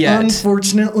yet. Not yet.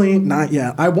 Unfortunately, not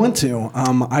yet. I want to.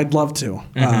 I'd love to.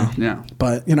 Yeah.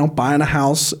 But buying a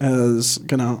house is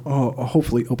gonna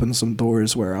hopefully open some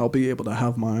doors where I'll be able to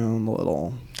have my own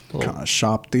little kind of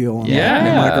shop deal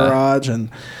in my garage, and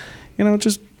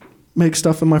just make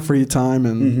stuff in my free time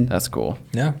and That's cool.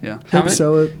 Yeah. Yeah. How,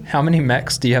 sell it. how many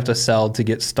mechs do you have to sell to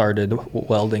get started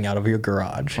welding out of your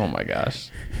garage? Oh my gosh.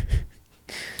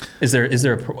 Is there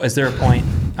a point?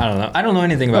 I don't know. I don't know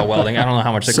anything about welding. I don't know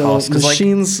how much it so costs. 'cause,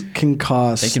 machines can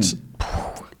cost. They can-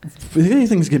 These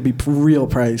things can be real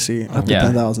pricey, up to Yeah.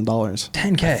 $10,000.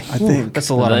 10K. I think. That's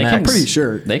a lot of They mechs. can- I'm pretty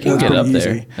sure They can that's get up pretty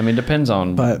there. easy. I mean, depends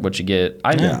on But- what you get.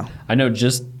 Yeah. I know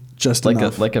just Just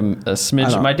enough. a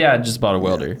smidge. don't- My dad just bought a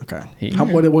welder. Okay. He-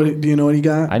 What do you know what he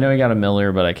got? I know he got a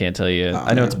Miller, but I can't tell you.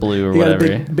 I know it's blue or He got a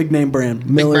whatever. big name brand.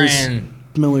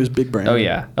 Miller's big brand. Oh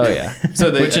yeah.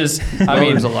 So Which is, I mean,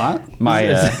 there's a lot. my.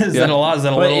 Is that a lot? Is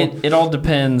that a But little? it all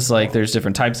depends. Like, there's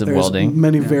different types of There's welding.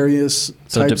 many various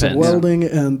So it types of depends. welding,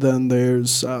 and then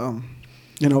there's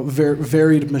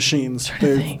varied machines.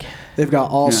 They've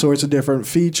got all sorts of different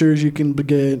features you can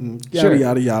get, and yada Sure.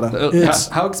 yada yada. It's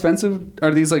How expensive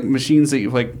are these like machines that you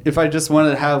like? If I just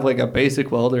wanted to have like a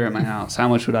basic welder at my house, how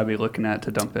much would I be looking at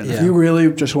to dump in? Yeah. if you really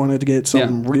just wanted to get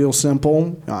something Yeah. real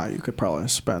simple, you could probably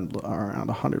spend around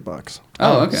 $100.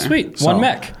 Oh, okay. Sweet. So- One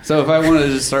mech. So if I wanted to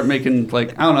just start making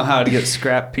like I don't know how to get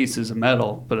scrap pieces of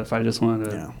metal, but if I just wanted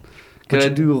to, Yeah. could I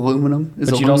do aluminum? Is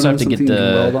But you'd also have to aluminum get something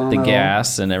you can weld on the at all?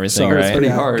 gas and everything, So it's right? pretty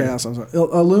hard. Gas, I'm sorry.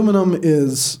 Aluminum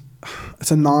is it's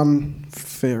a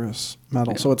non-ferrous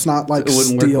metal, so it's not like it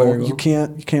wouldn't work steel. very well? You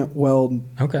can't weld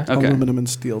Okay. Okay. aluminum and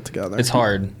steel together. It's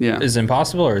hard. Yeah. Is it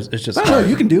impossible or is it just No, hard?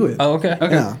 you can do it. Oh, okay.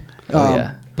 Okay. Yeah. Oh,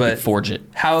 yeah. but- Like, forge it.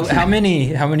 How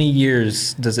many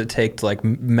years does it take to like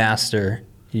master,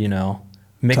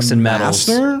 mixing metals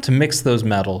master? to mix those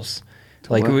metals?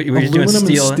 Like what? we're just doing Aluminum and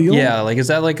steel. steel? Yeah, like is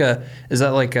that like a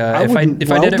I if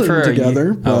wouldn't I did it weld for them a together,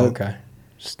 year, but- oh okay,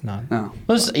 just not. No.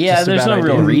 Well, yeah, Just a there's bad no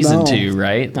real idea. reason No. to,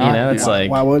 right? Oh, It's yeah.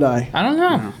 like Why would I? I don't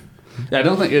know. Yeah, I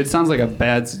don't think it sounds like a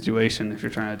bad situation if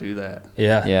you're trying to do that.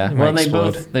 Yeah. Yeah. It Well, might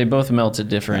they explode. both melt at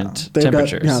different They've got,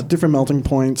 temperatures. different melting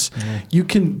points. You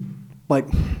can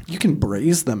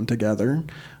braise them together,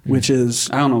 which is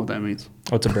I don't know what that means.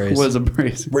 What's a braise? What is a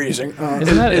braise? braising.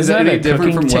 Isn't that, Is isn't it that any a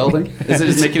different cooking from welding? technique? Is it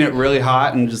just making it really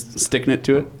hot and just sticking it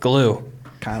to it? glue.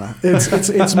 Kind of.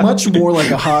 It's much more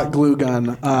like a hot glue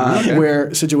gun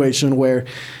situation where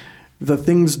the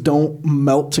things don't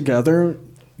melt together.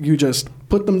 You just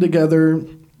put them together,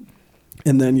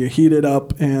 and then you heat it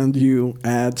up, and you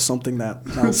add something that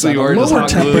melts So at you a are just lower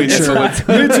hot gluing it, temperature. so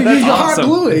it's- You hot Awesome.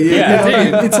 glue it. Yeah,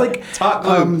 You know, it's like It's hot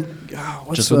glue.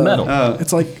 what's Just with metal.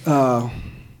 It's like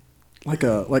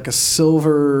a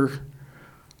silver.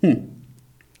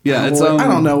 Yeah, it's I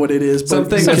don't know what it is, but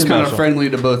something you that's can- kind of friendly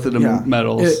to both of the yeah.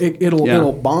 metals.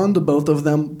 It'll bond to both of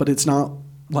them, but it's not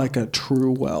like a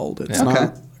true weld. It's Yeah. Okay.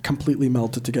 not completely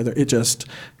melted together. It just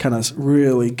kind of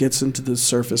really gets into the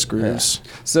surface grooves.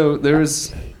 So there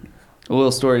was a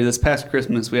little story. This past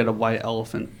Christmas, we had a white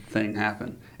elephant thing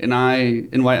happen. And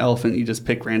in White Elephant, you just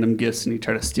pick random gifts and you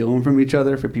try to steal them from each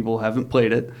other for people who haven't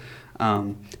played it.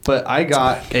 But I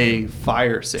got a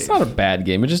fire safe. It's not a bad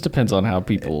game. It just depends on how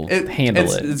people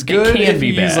handle it. It's good It can if be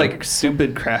you bad. use like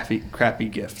stupid, crappy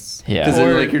gifts. Yeah. Because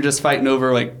Or- like you're just fighting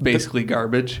over like basically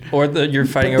garbage. Or you're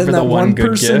fighting Then over that the one good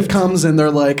person gift. comes and they're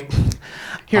like,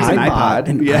 Here's an I iPod. bought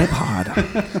an Yeah.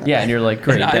 iPod. Yeah, and you're like,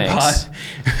 great, An thanks.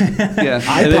 Yeah. And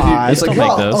then iPod. it's like, Still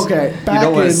make those. Okay, don't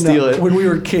back wanna in steal it. when we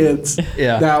were kids,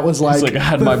 Yeah. that was like It's like I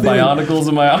had the my thing. Bionicles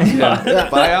in my iPod. yeah,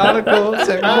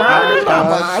 Bionicles.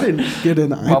 I didn't get an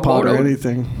iPod or Moto.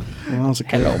 anything when I was a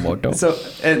kid. Hello, Moto. So,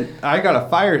 and I got a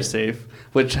fire safe,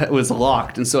 which was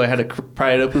locked, and so I had to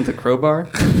pry it open with a crowbar.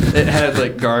 It had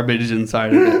like garbage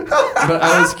inside of it, but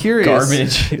I was curious.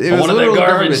 Garbage. It I was wanted that literal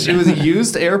garbage. It was a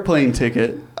used airplane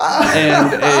ticket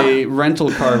and a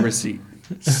rental car receipt,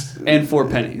 and 4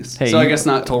 pennies. Hey, so I you guess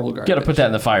not total garbage. You got to put that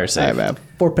in the fire I safe. have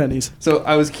 4 pennies. So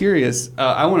I was curious.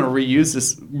 I want to reuse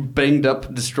this banged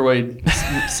up, destroyed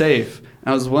safe.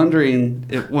 I was wondering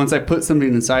if once I put something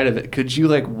inside of it, could you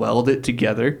like weld it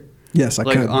together? Yes, I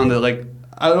Like could. on the like,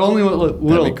 I would only want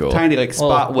little cool. tiny like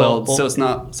spot Well, welds, so it's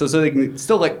not so they can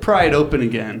still like pry it open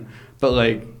again. But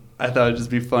like I thought it'd just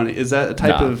be funny. Is that a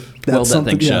type Nah. of? That's Weld that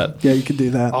something. thing Yeah, shut. yeah, you could do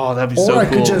that. Oh, that'd be or so I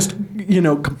cool. could just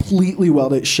completely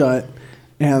weld it shut,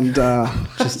 and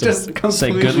Just Say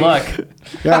completely- good luck.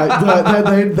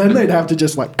 then they'd have to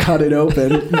just like cut it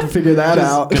open and figure that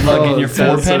out. Good luck getting your it 4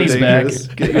 sounds so pennies back. dangerous.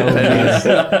 Get your pennies.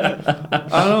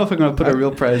 I don't know if I'm gonna put a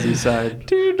real prize inside.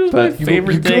 Dude, that's But my you-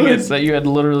 favorite you thing could. is that you had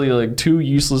literally like 2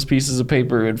 useless pieces of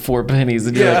paper and 4 pennies,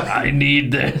 and you're Yeah. like, I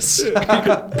need this.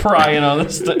 Prying on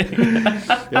this thing.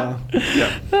 Yeah.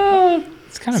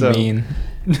 It's kind of So- mean.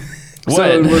 So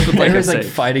it would work with like a Everyone's like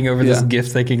safe. fighting over this Yeah.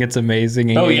 gift, thinking it's amazing.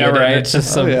 And Oh, you yeah, get it, and right. It's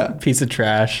just Oh, some yeah. piece of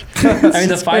trash. I mean,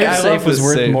 the fire I love safe was this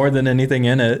worth safe. more than anything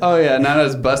in it. Oh yeah, now that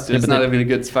it's busted, it's but not then- even a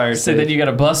good fire So safe. then you got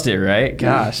to bust it, right?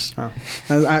 Gosh.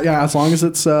 Yeah, as long as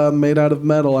it's made out of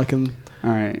metal, I can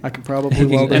All right. probably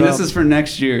weld it And up. this is for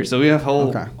next year, so we have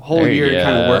whole Okay. year to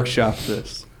kind of Yeah. workshop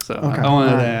this. So Okay. I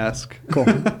wanted All to right. ask.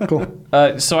 cool.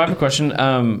 So I have a question.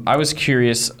 I was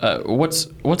curious. What's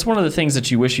one of the things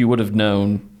that you wish you would have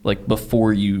known like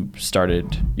before you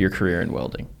started your career in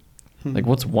welding? Like,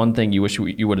 what's one thing you wish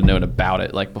you would have known about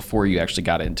it, like before you actually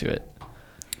got into it?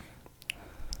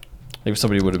 Like if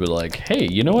somebody would have been like, "Hey,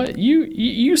 you know what?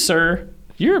 You sir,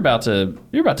 you're about to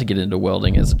get into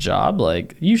welding as a job.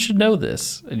 Like, you should know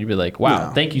this." And you'd be like, "Wow,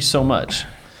 Yeah. thank you so much."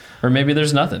 Or maybe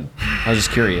there's nothing. I was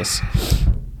just curious.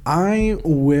 I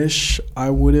wish I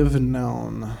would have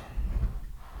known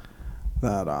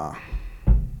that.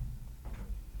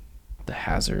 The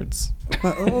hazards.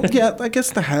 Yeah, I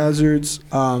guess the hazards.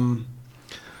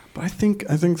 But I think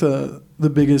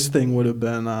the biggest thing would have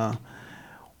been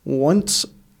once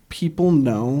people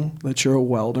know that you're a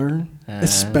welder,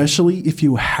 especially if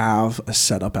you have a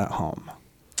setup at home.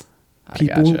 I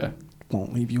People gotcha.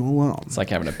 won't leave you alone. It's like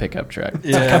having a pickup truck.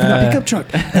 Having a pickup truck.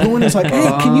 Everyone is like,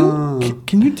 "Hey,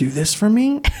 can you do this for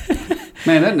me?"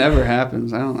 Man, that never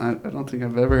happens. I don't think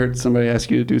I've ever heard somebody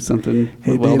ask you to do something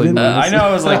Hey, with welding. David. I know.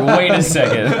 I was like, wait a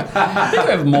second. I think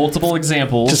I have multiple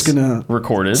exexamples Just gonna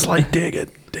recorded. Slight dig it.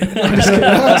 I'm just kidding.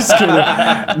 I'm just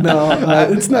kidding. No,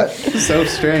 it's not. So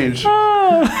strange.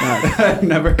 I've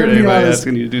never heard Gonna be anybody honest,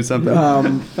 asking you to do something.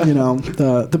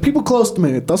 The people close to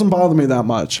me, it doesn't bother me that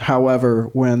much. However,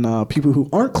 when people who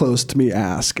aren't close to me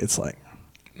ask, it's like,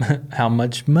 How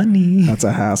much money? that's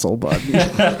a hassle, bud.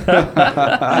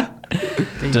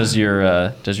 Does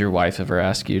your wife ever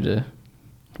ask you to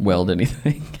weld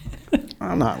anything?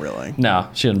 I'm not really. No,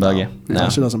 she didn't bug you. No,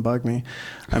 she doesn't bug me.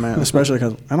 I mean, especially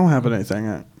because I don't have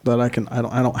anything that I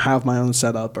don't have my own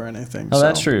setup or anything. Oh,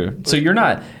 that's true. So you're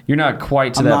not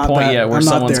quite to I'm that not point that- yet where I'm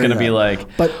not someone's there going to be yet.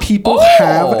 like, But people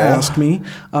have asked me.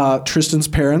 Tristan's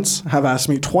parents have asked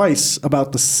me twice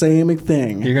about the same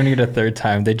thing. You're gonna get a third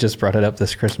time. They just brought it up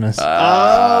this Christmas.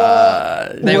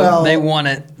 Well, they want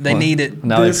it. They need it.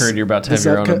 now they've heard you're about to have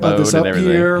your own abode this and up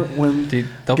everything. here, when Dude,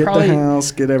 they'll get probably the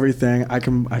house, get everything. I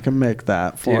can make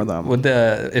that for Dude, them. Would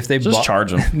if they Just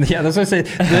charge 'em. Yeah, that's what I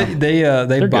say. They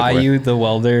good buy for it. you the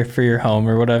welder for your home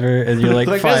or whatever, and you're like,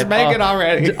 Like, fine, just make it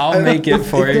already. I'll make it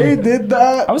for if you. they did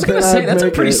that, I was gonna then say, I'd that's a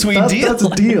make pretty it. sweet That's- deal. That's a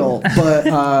deal. But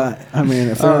I mean,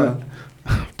 if they're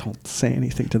don't say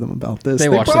anything to them about this. They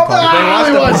watch the probably- podcast.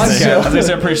 They watch the I was gonna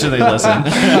say, I'm pretty sure they listen.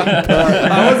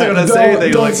 I wasn't gonna say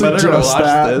anything Don't like, but they're gonna suggest watch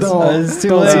that. this. Don't, It's too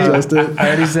don't late. suggest it. I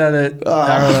already said it.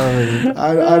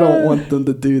 I don't want them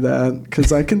to do that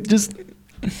because I can just,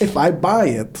 if I buy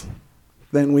it,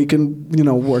 then we can,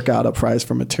 work out a price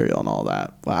for material and all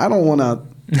that. But I don't want to.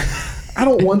 I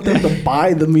don't want them to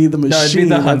buy the No, it'd machine. be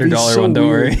the That'd be $100 so one. Don't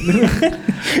weird. worry.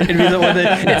 It'd be the one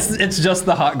that it's just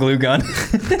the hot glue gun.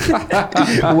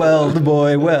 Weld,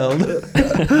 boy, weld.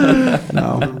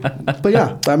 No, but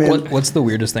yeah, I mean, What's the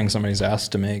weirdest thing somebody's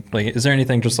asked to make? Like, is there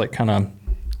anything just like kind of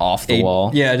Off the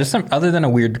wall. Yeah, just some other than a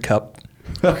weird cup.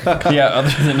 Yeah,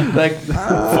 other than Like,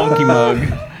 funky mug.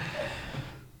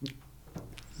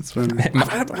 it's funny.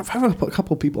 I've had a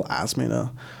couple people ask me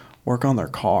to work on their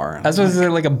car. And That's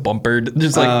what like a bumper.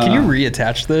 Just like, can you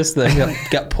reattach this? That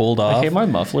got pulled off. Hey, my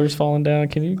muffler's falling down.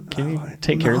 Can you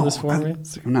take care of this for me?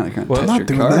 I'm not gonna Well, touch I'm your not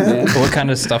doing car, that. man. What kind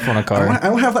of stuff on a I car?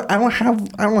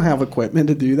 don't have equipment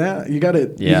to do that. You got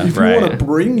to. Yeah, if right. you want to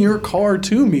bring your car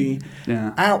to me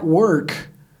Yeah. at work,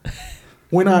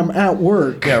 when I'm at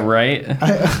work. Yeah, right.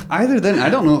 Either then, I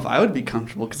don't know if I would be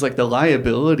comfortable because like the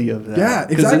liability of that. Yeah,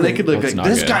 Because then they exactly. could look That's like not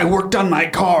this good. guy worked on my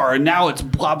car and now it's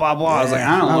blah blah blah. I was like,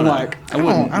 I don't I'm want like, to. I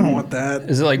wouldn't. I don't want that.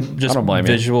 Is it like just don't blame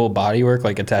you. visual body work,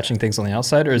 like attaching things on the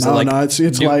outside, or is it No, like no, it's do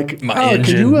like, my can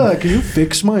engine? you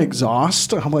fix my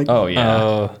exhaust? I'm like, Oh yeah.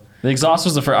 Oh. The exhaust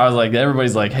was the first. I was like,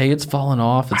 everybody's like, "Hey, it's falling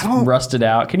off. It's I don't- rusted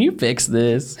out. Can you fix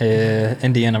this?"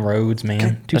 Indiana roads,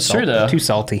 man. That's true, though. Too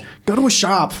salty. go to a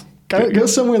shop. Go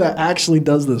somewhere that actually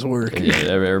does this work. Yeah,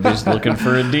 everybody's looking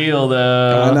for a deal,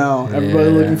 though. I know. Everybody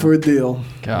Yeah. looking for a deal.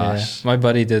 Gosh. Yeah. My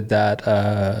buddy did that.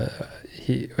 A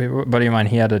buddy of mine,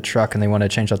 he had a truck and they wanted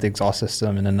to change out the exhaust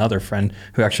system, and another friend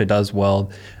who actually does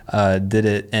weld did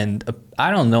it. And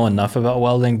I don't know enough about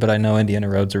welding, but I know Indiana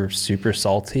roads are super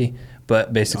salty.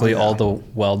 But basically, all the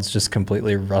welds just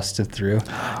completely rusted through.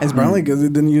 It's probably because they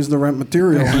didn't use the right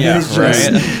material. Yeah, It's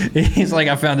just- right. He's like,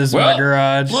 I found this in Well, my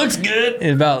garage. Looks good.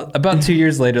 And about 2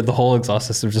 years later, the whole exhaust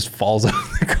system just falls out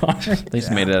of the car. At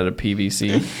least made it out of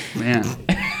PVC. Man.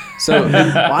 So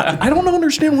I don't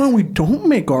understand why we don't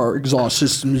make our exhaust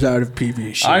systems out of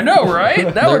PVC. I know,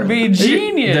 right? That would be they're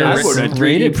genius.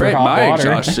 rated for hot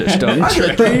water. system. I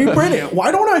just 3D print it.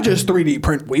 Why don't I just 3D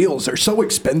print wheels? They're so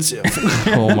expensive.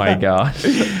 Oh my gosh.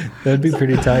 that'd be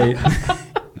pretty tight.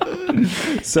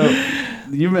 So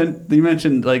you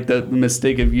mentioned like the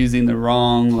mistake of using the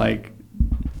wrong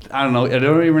I don't know, I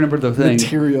don't even remember the thing.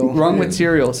 Material. Wrong Yeah.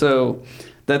 material. So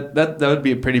that would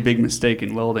be a pretty big mistake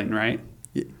in welding, right?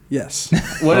 Yes.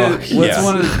 What's yeah.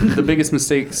 one of the biggest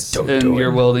mistakes Don't in do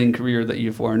your it. welding career that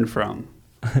you've learned from?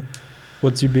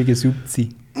 What's your biggest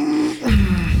oopsie?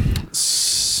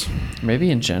 Maybe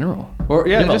in general. Or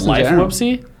yeah, You have a just in life general.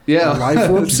 whoopsie? Yeah. Life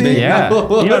whoopsie? Yeah. You know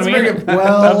what I Let's mean? bring it-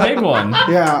 Well, A big one.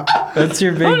 yeah. That's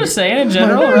your I'm big. just saying in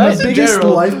general, My right? biggest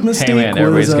general. life mistake Hey, man,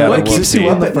 everybody's was got a what keeps you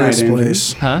whoopsie. in the At night, first Andrew.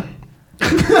 place. Huh?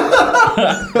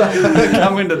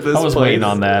 Coming to this I was place. waiting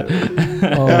on that.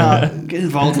 Get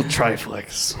involved with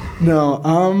Triflex. No,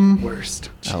 Worst.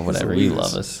 Oh, whatever. You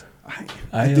love us.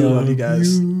 I do love you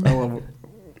guys. I love.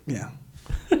 Yeah.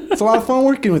 It's a lot of fun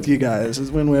working with you guys. Is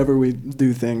whenever we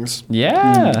do things.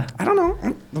 Yeah. I don't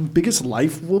know. The biggest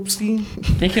life whoopsie.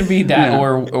 It can be that Yeah.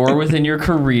 or within your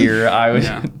career. I was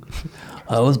Yeah.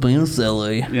 I was being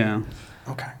silly. Yeah.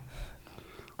 Okay.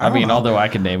 I mean, don't know. although I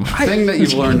can name Thing that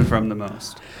you've learned from the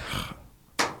most.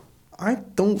 I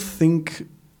don't think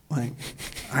like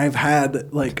I've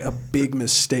had like a big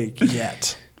mistake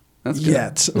yet. That's good.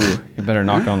 Yet. Ooh, you better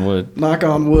knock on wood. Knock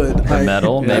on wood. Or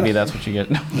metal. yeah. Maybe that's what you get.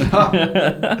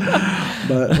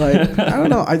 But like I don't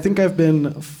know. I think I've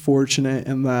been fortunate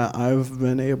in that I've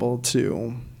been able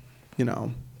to,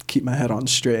 keep my head on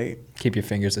straight, Keep your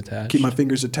fingers attached. keep my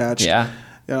fingers attached. Yeah.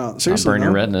 Yeah. Not Seriously. burn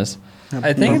your no. retinas.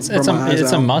 I think it's Burn my eyes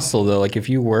it's a out. muscle though. Like if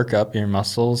you work up your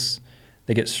muscles,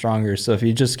 they get stronger. So if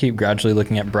you just keep gradually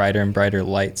looking at brighter and brighter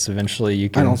lights, eventually you I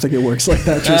can. don't think it works like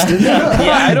that, Tristan.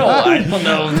 Yeah, I don't. don't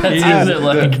know. That's Yeah. is it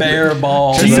like Bare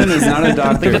balls. Tristan is not a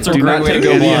doctor. that's a Do great not way to take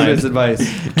go any blind. of his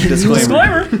advice.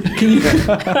 Disclaimer.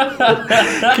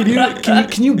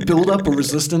 Can you build up a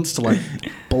resistance to like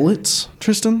bullets,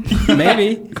 Tristan?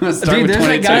 Maybe. Gonna start with there's that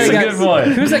 22. guy That's a that good point.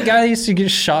 Who's that guy that used to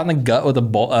get shot in the gut with a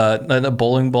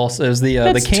bowling ball? It was the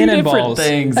That's two cannonballs.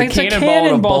 different things. A It's a cannonball and a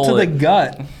cannonball to the bullet.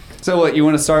 gut. So what? You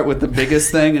want to start with the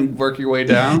biggest thing and work your way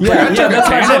down? Yeah, I took a that's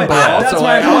my point. cannonball, That's so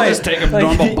my I'll point. just take a Like,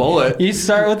 normal bullet. You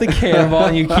start with the cannonball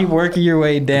and you keep working your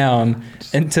way down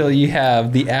until you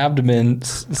have the abdomen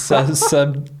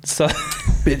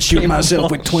Been shooting myself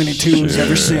with 22s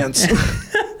ever since.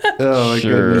 Oh my goodness.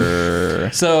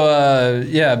 Sure.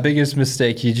 So biggest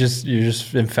mistake. You're just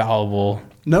infallible.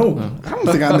 No, I don't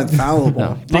think I'm infallible. No.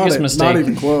 Not Biggest Not mistake.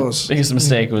 even close. Biggest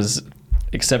mistake was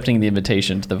accepting the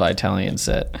invitation to the Vitalian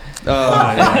set.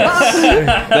 Oh, yes.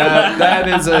 that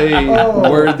is a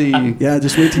worthy. Yeah,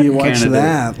 just wait till you watch Candidate.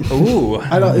 that. Ooh,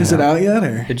 I don't. Is it out yet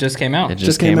or it just came out. It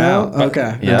just came out. Okay.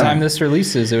 By Yeah. the time this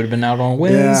releases, it would have been out on Yeah,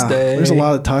 Wednesday. there's a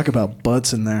lot of talk about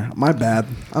butts in there. My bad.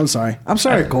 I'm sorry. I'm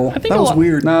sorry, Cole. I think That a was lot-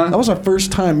 weird. Nah. That was our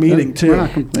first time meeting We're too.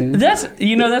 not complaining.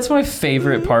 That's my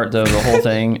favorite part though. The whole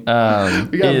thing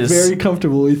We got is very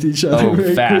comfortable with each other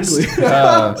very fast. quickly.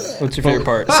 What's your favorite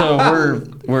part? So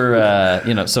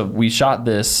we're so we shot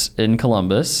this in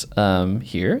Columbus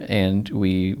here, and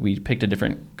we picked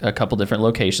a couple different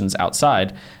locations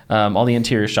outside. All the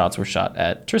interior shots were shot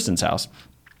at Tristan's house.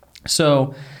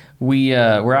 So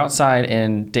we're outside,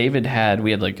 and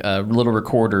we had like little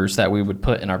recorders that we would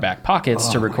put in our back pockets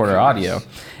to record our audio,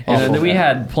 and then we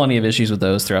had plenty of issues with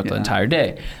those throughout the entire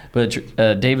day. But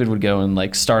David would go and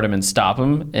like start them and stop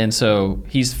them, and so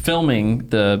he's filming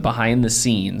the behind the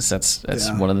scenes. That's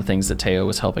Yeah. one of the things that Teo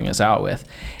was helping us out with.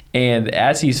 And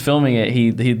as he's filming it,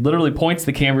 he literally points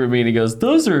the camera at me and he goes,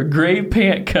 "Those are a great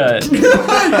pant cut."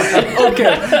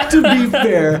 Okay, to be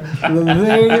fair,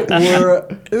 they were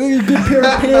a good pair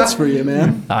of pants for you,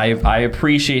 man. I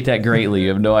appreciate that greatly. You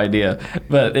have no idea,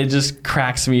 but it just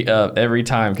cracks me up every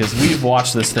time because we've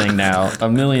watched this thing now a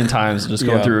million times, just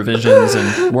going through revisions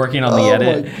and working on the Oh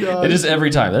edit. my gosh. It just every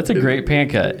time. That's a great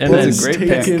pant cut, and Well, then it's great taken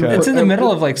pant cut. It's in the forever.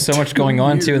 middle of like so much going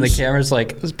on too, and the camera's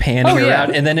like panning Oh, yeah.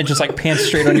 around, and then it just like pans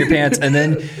straight on your pants, and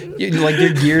then like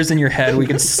your gears in your head, we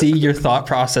can see your thought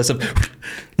process of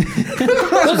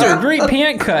those are a great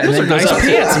pant cut. And those are then nice goes up-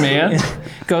 pants, man.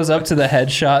 Goes up to the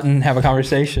headshot and have a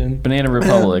conversation. Banana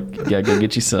Republic, yeah, go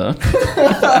get you some.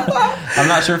 I'm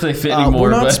not sure if they fit anymore, We're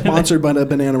not but sponsored by the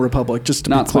Banana Republic, just to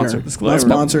Not be clear. sponsored. Disclaimer. Not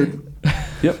sponsored.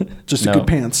 Yep. Just No. good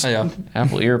pants. Oh, yeah.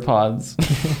 Apple EarPods.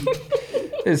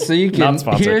 So you Not can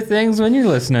sponsored. hear things when you're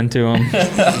listening to them.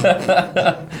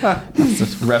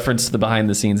 Reference to the behind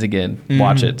the scenes again.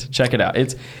 Watch it. Check it out.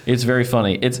 It's very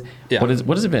funny. Yeah. What has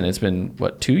it been? It's been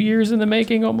 2 years in the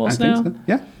making I almost think now. so.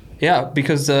 Yeah. Yeah,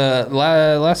 because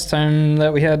last time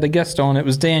that we had the guest on, it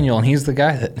was Daniel, and he's the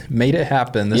guy that made it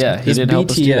happen. Yeah, he did help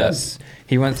us do that.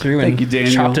 He went through Thank and you,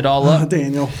 Daniel. chopped it all Oh, up.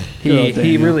 Daniel. He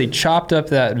Daniel. really chopped up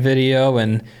that video,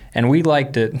 and we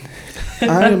liked it.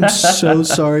 I am so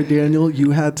sorry, Daniel. You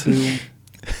had to do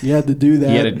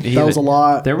that. That was a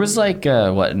lot. There was like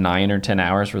 9 or 10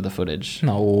 hours worth of footage.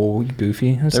 No,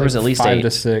 goofy. It There was at least 5 8. to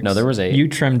 6. No, there was 8. You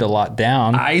trimmed a lot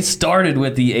down. I started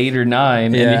with the 8 or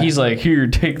 9, Yeah. and he's like, "Here,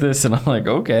 take this," and I'm like,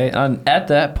 "Okay." And at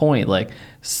that point, like,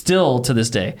 still to this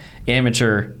day,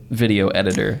 amateur video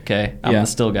editor. Okay, I'm Yeah. the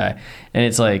still guy, and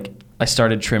it's like I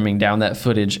started trimming down that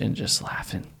footage and just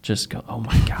laughing, just go, "Oh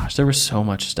my gosh, there was so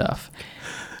much stuff."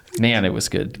 Man, it was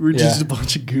good. We're just Yeah. a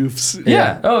bunch of goofs.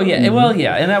 Yeah. Oh, yeah. Well,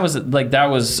 yeah. And that was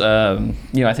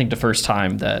I think the first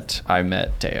time that I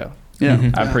met Teo. Yeah.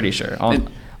 I'm pretty sure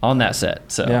on that set.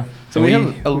 So Yeah. So we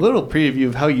have a little preview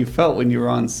of how you felt when you were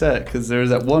on set, because there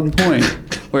was at one point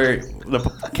where the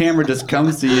camera just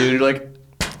comes to you and you're like,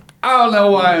 "I don't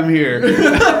know why I'm here."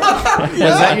 Was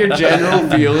that your general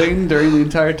feeling during the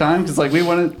entire time? Because like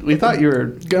we thought you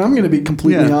were. I'm going to be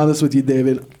completely Yeah. honest with you,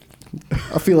 David.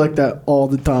 I feel like that all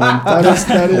the time. That is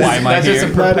Why am I That's just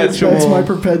here? a that's perpetual. my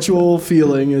perpetual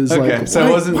feeling is Okay, like, so it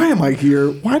why, wasn't- why am I here?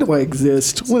 Why do I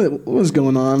exist? What was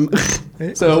going on?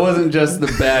 So it wasn't just the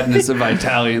badness of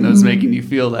Italian that was making you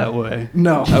feel that way.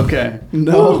 No. Okay.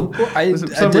 No.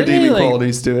 There's some redeeming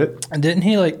qualities to it. Didn't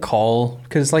he like call?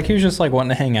 Because like he was just like wanting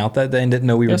to hang out that day and didn't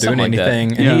know we were Yeah, doing something like that.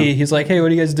 anything. Yeah. And he's like, "Hey, what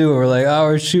do you guys do?" And we're like, "Oh,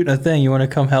 we're shooting a thing. You want to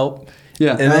come help?"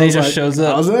 Yeah. And then I he was just like, shows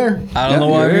up. I was there. I don't Yeah, know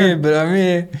why I'm you're here. here, but I'm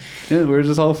here. Yeah, we're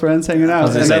just all friends hanging out,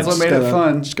 was and gonna that's say, what made just it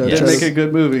gotta- fun. just gotta Didn't try make to- a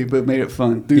good movie, but made it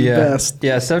fun. Do the best.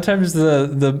 Yeah, sometimes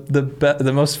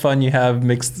the most fun you have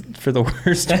makes for the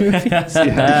worst movies.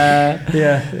 yeah.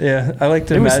 I like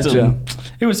to It was imagine.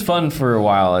 it was fun for a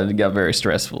while, and it got very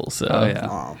stressful. So Oh yeah.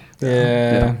 Oh.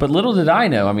 Yeah. But little did I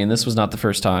know, I mean, this was not the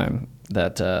first time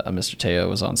that Mr. Teo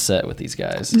was on set with these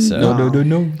guys. So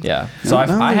No. yeah. So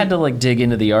I had to like dig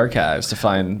into the archives to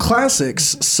find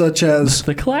Classics such as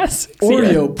the classics.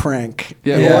 Oreo prank.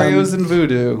 Yeah, Oreos and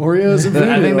voodoo. Oreos and voodoo.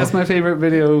 I think that's my favorite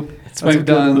video my we've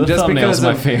done. the Just thumbnail's because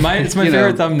my of, favorite. It's my you know,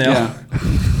 favorite thumbnail. Yeah.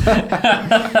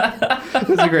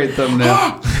 It's a great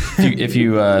thumbnail. If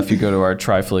you go to our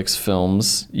Triflix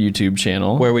Films YouTube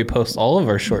channel, Where we post all of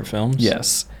our short films.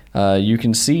 yes, you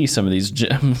can see some of these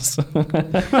gems.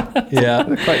 Yeah.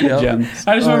 Quite gems.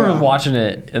 I just remember watching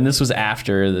it, and this was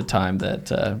after the time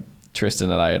that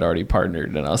Tristan and I had already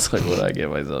partnered, and I was like, what did I get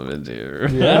myself into?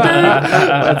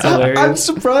 That's hilarious. I'm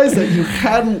surprised that you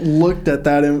hadn't looked at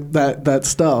that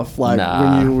stuff like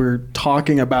Nah. when you were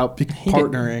talking about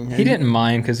partnering. He didn't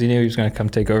mind because he knew he was going to come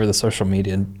take over the social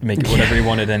media and make it whatever he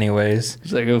wanted anyways.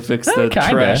 Just like go fix the Kinda.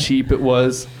 trash heap it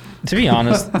was. To be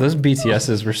honest, those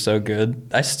BTSs were so good.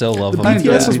 I still love them.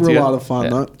 BTSs were a BTS. lot of fun. Yeah.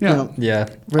 Though. Yeah. Yeah.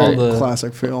 Very All the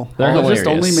classic feel. They're Let's just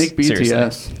hilarious. only make BTS.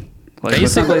 Seriously. Like,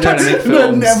 let's not try to make They'll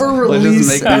films. never Let's release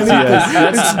just make anything. BTS.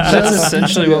 It's That's just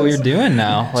essentially what we're doing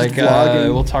now. Like,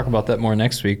 vlogging. we'll talk about that more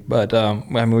next week. But I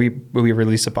mean, we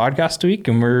released a podcast week,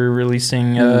 and we're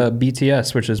releasing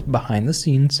BTS, which is behind the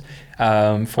scenes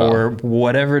for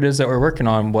whatever it is that we're working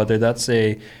on, whether that's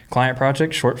a client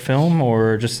project, short film,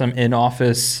 or just some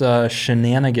in-office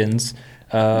shenanigans.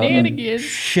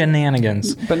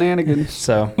 Shenanigans. Bananigans.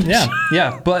 So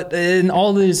yeah. But in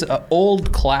all these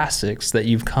old classics that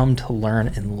you've come to learn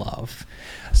and love,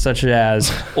 such as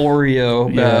Oreo,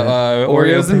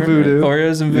 Oreos and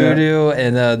Voodoo,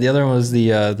 and the other one was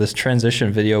the this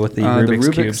transition video with the Rubik's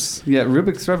cubes. Yeah,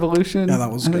 Rubik's Revolution. Yeah,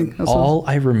 that was I think good. that's All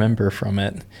I remember from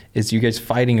it is you guys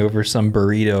fighting over some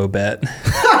burrito bet.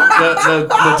 the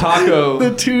taco.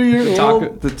 the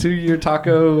 2-year-old The 2-year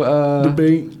taco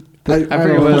debate. I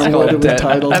forget what it's called. it was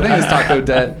titled. I think it's Taco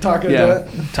Debt. Taco yeah. Debt.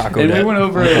 Taco And we bet. went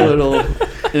over it a little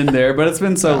in there, but it's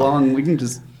been so long. We can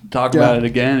just talk about it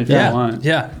again if you want.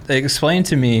 Yeah. Explain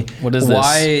to me What is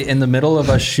why this? in the middle of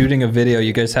us shooting a video,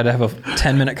 you guys had to have a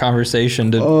 10-minute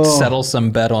conversation to settle some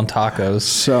bet on tacos.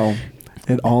 So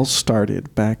it all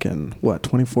started back in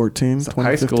 2014,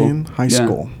 high school. 2015? High Yeah.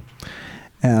 school.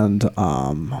 And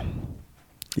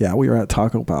we were at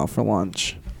Taco Bell for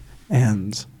lunch,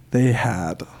 and they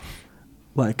had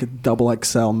like a double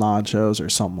XL nachos or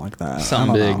something like that.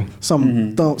 Something I don't big.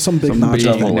 know. Some big Some nachos. big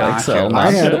Double XL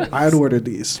nacho. I had ordered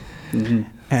these,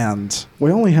 and we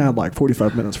only had like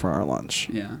 45 minutes for our lunch.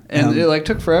 Yeah, and it like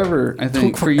took forever. I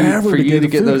think Took for you forever to the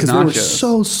get food those 'cause nachos. we were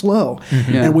so slow,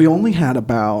 Yeah. and we only had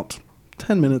about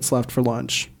 10 minutes left for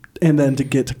lunch, and then to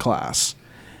get to class.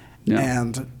 Yeah.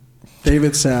 And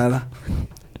David said,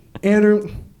 "Andrew,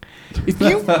 if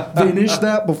you finish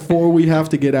that before we have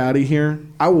to get out of here,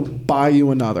 I will buy you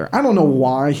another." I don't know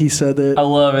why he said that. I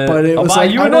love it. But it I'll was buy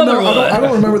like, you I don't another know. one. I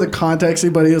don't remember the context,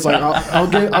 but he was like,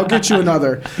 I'll get you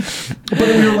another. But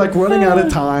we were like running out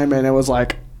of time, and it was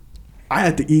like, I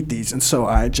had to eat these. And so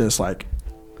I just like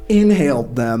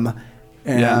inhaled them,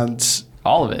 and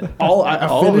All of it. I All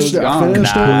of finished it it. was I gone.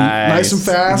 finished it nice and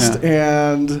Nice. fast,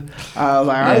 and I was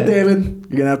like, "All right, David,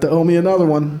 you're gonna have to owe me another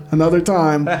one another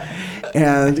time."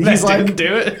 And he's like,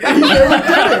 do it. "He never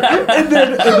did it." And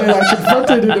then I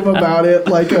confronted him about it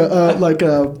like a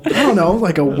I don't know,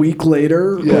 like a week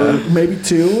later or maybe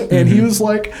 2, and he was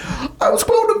like, "I was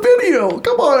quoting a video.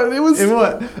 Come on, it was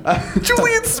What?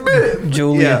 Julian Smith."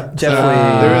 Julia, Jeff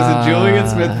Lee. There was a Julian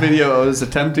Smith video I was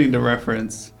attempting to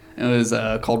reference. It was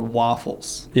called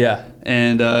Waffles. Yeah.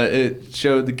 And it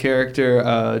showed the character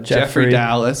Jeffrey Jeffrey.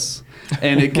 Dallas,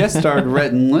 and it guest starred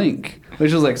Rhett and Link,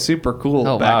 which was like super cool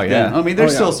Oh, back wow, then. yeah. I mean, they're Oh,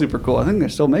 yeah. still super cool. I think they're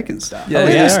still making stuff. Yeah, Oh,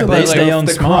 they yeah, are. they- They own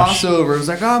the Smosh. crossover was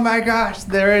like, oh my gosh,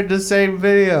 they're in the same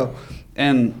video.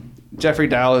 And Jeffrey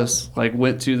Dallas like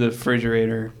went to the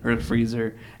refrigerator or the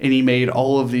freezer, and he made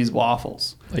all of these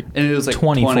waffles. Like And it was like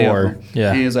 24, 20 of them. yeah.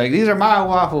 And he was like, these are my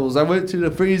waffles. I went to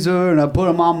the freezer and I put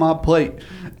them on my plate.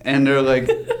 And they're like,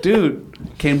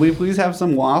 dude, can we please have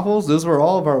some waffles? Those were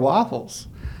all of our waffles.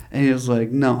 And he was like,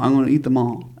 no, I'm going to eat them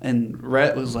all. And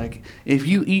Rhett was like, if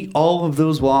you eat all of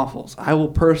those waffles, I will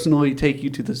personally take you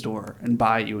to the store and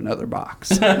buy you another box.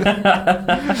 And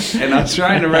I was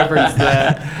trying to reference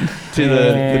that to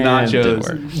the And nachos. didn't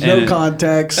work. No And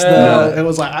context. no. It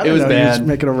was like, I it don't was know. bad. He was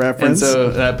making a And reference.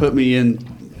 so that put me in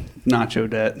nacho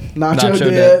debt. Nacho did.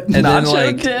 debt. And then Nacho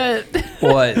like debt.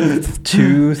 what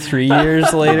 2-3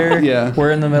 years later, Yeah.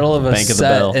 we're in the middle of a Bank of the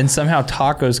set, Bell. and somehow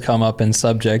tacos come up in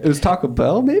subject. It was Taco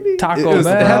Bell, maybe? Taco It had to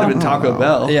Bell. have been Taco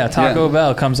Bell. Yeah, Taco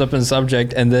Bell comes up in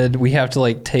subject, and then we have to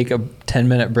like take a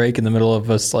 10-minute break in the middle of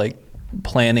us like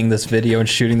planning this video and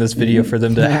shooting this video for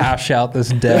them to hash out this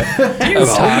debt of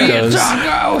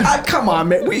tacos. Come on,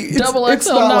 man. Double it's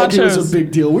XL not like it was nachos. a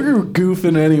big deal. We were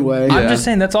goofing anyway. I'm just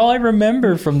saying that's all I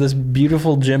remember from this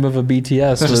beautiful gym of a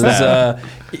BTS was That's a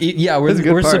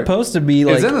good we're part. supposed to be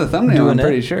like It's in the thumbnail, doing I'm it.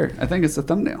 pretty sure. I think it's the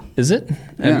thumbnail. Is it?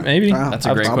 Yeah. Maybe. Wow. That's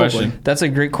a great Probably. question. That's a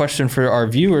great question for our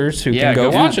viewers who Yeah, can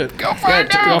go go watch find- it. Go find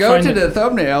out. Go find to it. the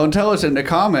thumbnail and tell us in the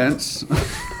comments.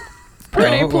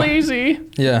 Pretty Oh. pleasy.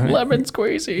 Yeah. Lemon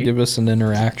squeezy. Give us an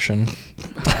interaction.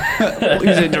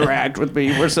 Please interact with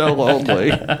me. We're so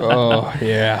lonely. Oh,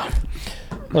 yeah.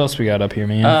 What else we got up here,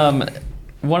 man?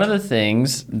 One of the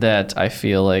things that I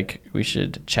feel like we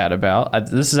should chat about,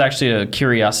 this is actually a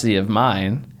curiosity of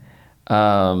mine.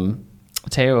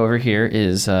 Teo over here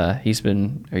is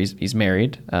he's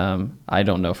married. I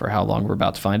don't know for how long. We're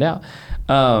about to find out.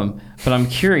 But I'm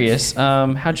curious.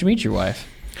 How'd you meet your wife?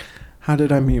 How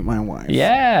did I meet my wife?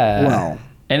 Yeah. Well.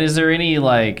 And is there any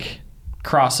like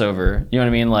crossover? You know what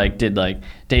I mean? Like,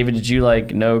 David, did you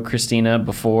like know Christina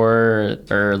before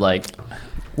or like?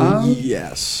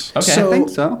 Yes. Okay. I think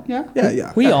so. Yeah.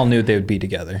 Yeah. We all knew they would be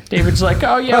together. David's like,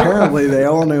 oh yeah. Apparently, they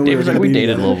all knew David's we like, were we going to be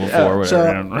dated a little before. So,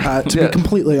 whatever. to be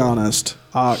completely honest,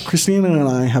 Christina and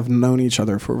I have known each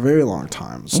other for a very long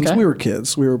time since Okay. we were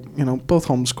kids. We were, both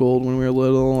homeschooled when we were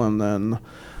little, and then,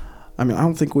 I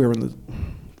don't think we were in the.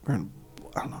 I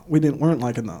don't know. We weren't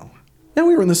like in the. Yeah,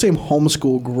 we were in the same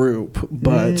homeschool group,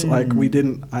 but like we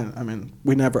didn't. I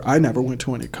never went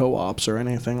to any co-ops or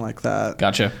anything like that.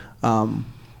 Gotcha.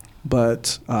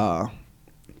 But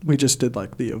we just did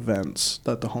like the events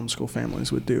that the homeschool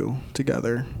families would do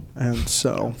together, and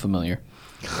so Familiar.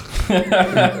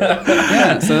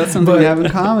 Yeah. So that's something we have in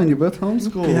common. You're both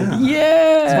homeschooled. Yeah.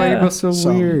 Yeah. That's why you're both so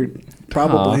So- weird.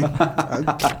 probably.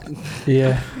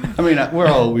 Yeah. I mean, we're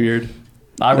all weird.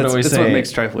 I would always That's say what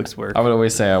makes Triflix work. I would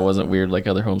always say I wasn't weird like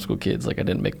other homeschool kids. Like I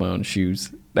didn't make my own shoes.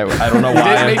 I don't know You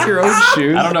why. didn't make your own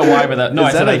shoes. I don't know why, but no,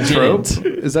 I said I trope?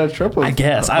 didn't. Is that a trope? I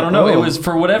guess I don't know. It Oh. was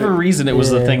for whatever reason. It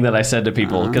was the Yeah. thing that I said to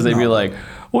people because they'd be like,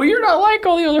 "Well, you're not like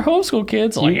all the other homeschool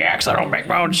kids." I'm like, yeah, because I don't make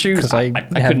my own shoes. Because I,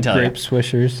 I have couldn't tell grape you.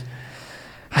 swishers.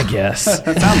 I guess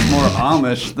That sounds more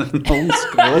Amish than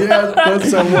homeschool. Yeah, that's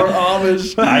some more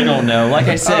Amish. I don't know. Like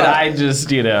I said, I just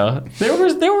there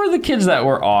were the kids that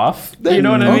were off. You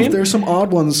know what I mean? There's some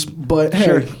odd ones, but hey,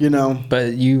 Sure.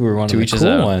 But you were one To of the each his cool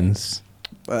own. ones.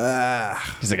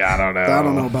 He's like, I don't know. I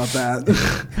don't know about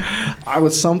that. I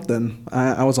was something.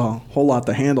 I was a whole lot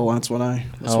to handle. That's what I.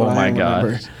 That's Oh what my I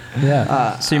remember. gosh.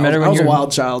 Yeah. So you met her I when was you a were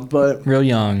wild child, but real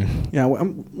young. yeah,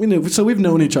 we knew. So we've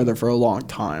known each other for a long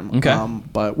time. Okay.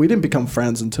 But we didn't become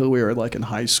friends until we were like in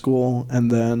high school, and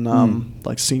then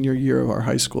like senior year of our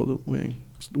high school, we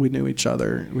knew each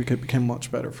other. We became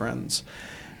much better friends,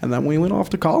 and then we went off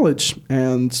to college.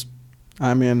 And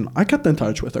I kept in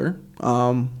touch with her,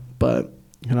 but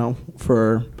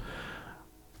for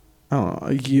I don't know,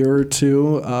 a year or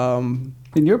two. And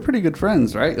you're pretty good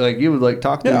friends, right? Like you would like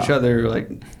talk to Yeah. each other, like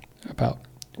About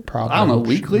problems. I don't know,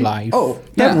 weekly? Life. Oh,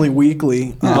 definitely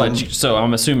weekly. So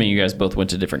I'm assuming you guys both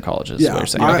went to different colleges. is what Yeah, you're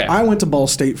saying. Okay. I went to Ball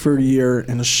State for a year,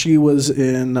 and she was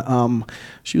in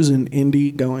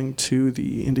Indy, going to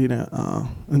the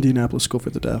Indianapolis School for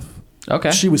the Deaf.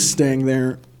 Okay. She was staying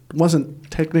there. Wasn't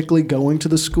technically going to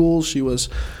the school. She was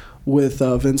with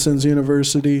Vincennes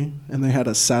University, and they had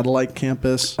a satellite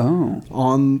campus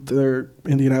on their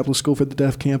Indianapolis School for the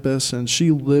Deaf campus, and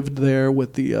she lived there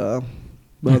with the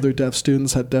other deaf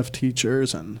students, had deaf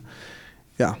teachers, and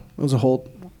yeah, it was a whole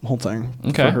thing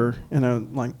Okay. for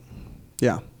her.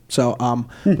 Yeah. So,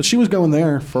 but she was going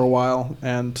there for a while,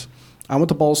 and I went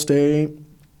to Ball State,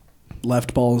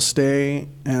 left Ball State,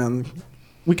 and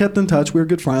we kept in touch. We were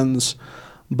good friends,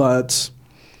 but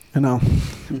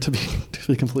to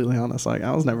be completely honest, like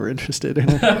I was never interested in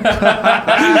it.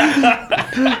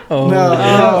 Oh,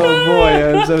 oh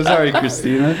boy, I'm so sorry,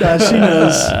 Christina. Yeah, she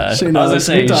knows. She I knows. was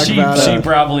We gonna talk say about she it.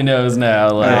 probably knows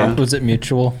now. Like, was it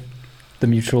mutual? The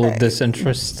mutual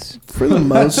disinterest? For the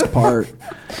most part.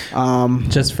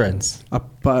 Just friends.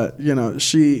 But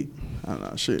she, I don't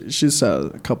know. She said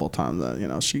a couple of times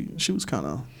that she was kind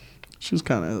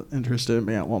of interested in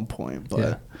me at one point. But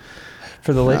Yeah.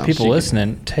 For the late No, people she-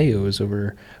 listening, Teo is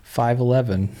over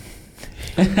 5'11".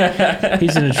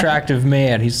 He's an attractive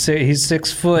man. He's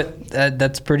 6 foot.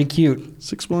 That's pretty cute.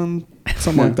 6'1",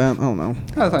 something like that. I don't know.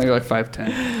 I thought you were like 5'10".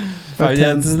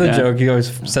 Yeah, this is the Yeah. joke. He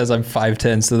always says I'm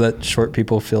 5'10", so that short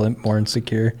people feel more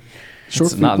insecure.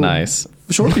 it's not nice.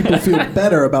 Short people feel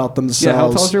better about themselves. Yeah,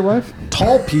 how tall's your wife?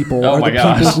 Tall people Oh are my the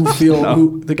gosh. people who feel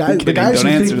No. the guys kidding. who Don't think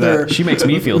answer that. they're She makes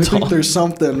me feel who tall. think there's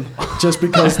something just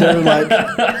because they're like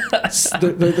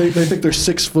they think they're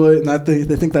 6 foot and that they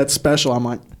think that's special. I'm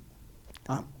like,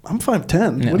 I'm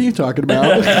 5'10". What are you talking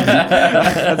about?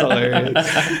 That's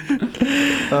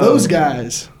hilarious. Those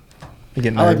guys. You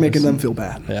get I like nervous. making them feel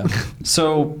bad. Yeah.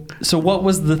 So what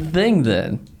was the thing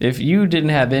then? If you didn't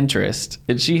have interest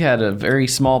and she had a very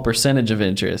small percentage of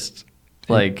interest,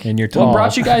 like And you're what tall.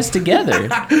 brought you guys together?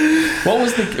 What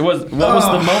was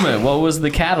the moment? What was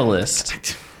the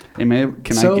catalyst? Hey,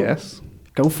 can So- I guess?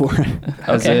 Go for it.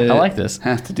 Does Okay, I it like this.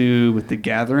 Have to do with The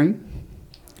Gathering?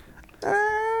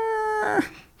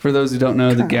 For those who don't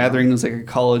know, The Gathering was like a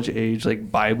college age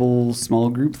like Bible small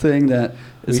group thing that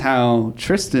is how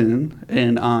Tristan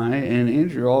and I and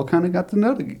Andrew all kind of got to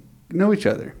know each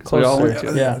other. 'Cause we all went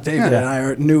to Yeah. David and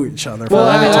I knew each other. Well,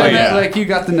 I mean, Oh, yeah. like you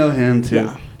got to know him too.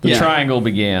 Yeah. The triangle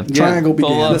began. Yeah. Triangle The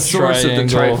began. love The source of the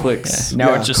triangle. triflix. Now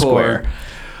Yeah, it's just core. square.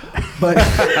 But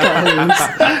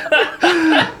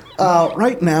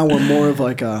right now we're more of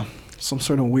like some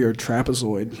sort of weird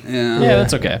trapezoid. Yeah. Yeah,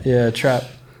 that's okay. Yeah, trap.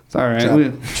 It's all right.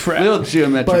 Trap. We'll But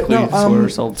geometrically no, sort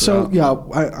ourselves so out. yeah,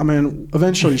 I mean,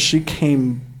 eventually she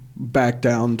came back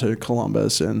down to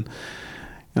Columbus, and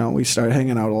we started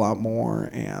hanging out a lot more,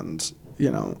 and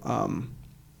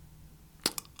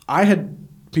I had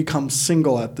become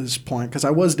single at this point because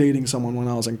I was dating someone when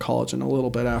I was in college and a little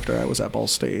bit after I was at Ball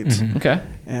State, Okay.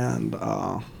 and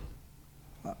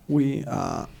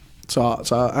so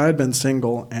I had been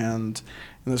single, and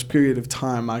in this period of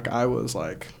time, like I was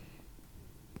like,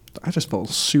 I just felt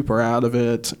super out of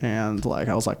it, and like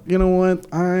I was like, you know what?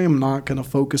 I am not gonna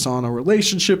focus on a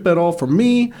relationship at all. For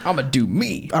me, I'm gonna do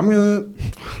me. I'm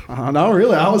gonna. Not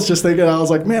really. I was just thinking. I was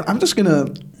like, man, I'm gonna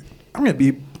be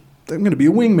a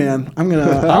wingman. I'm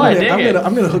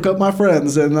gonna hook up my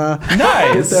friends and get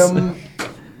Nice. them,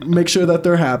 make sure that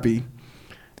they're happy.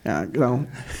 Yeah, I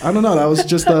don't know. That was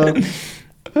just for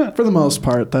the most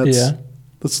part.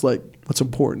 That's like what's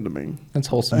important to me. That's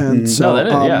wholesome. And so, that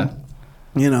is,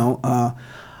 yeah.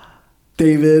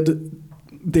 David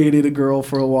dated a girl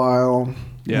for a while.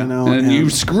 Yeah. And you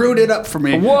screwed it up for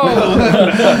me. Whoa.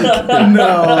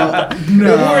 no,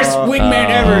 The worst wingman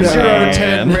ever. 0 out of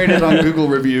 10 man. rated on Google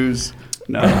reviews.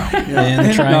 No. And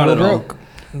the triangle Not at all. broke.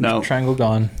 No. Triangle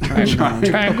gone.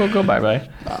 Triangle, go bye-bye.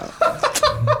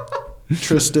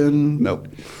 Tristan. Nope.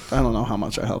 I don't know how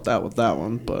much I helped out with that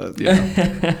one, but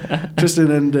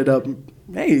Tristan ended up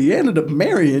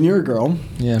marrying your girl.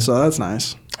 Yeah. So that's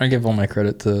nice. I give all my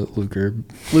credit to Luke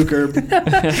Herb. Luke Herb.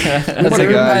 That's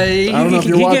a guy. I don't know if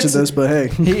you're watching this, but hey.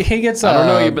 He gets. I don't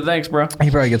know you, but thanks, bro. He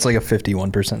probably gets like a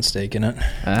 51% stake in it.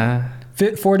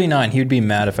 49. He would be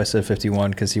mad if I said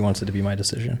 51 because he wants it to be my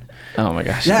decision. Oh my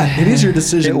gosh. Yeah, it is your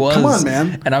decision. It was. Come on,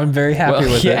 man. And I'm very happy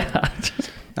with it.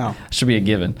 Oh, Should be a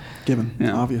given. given,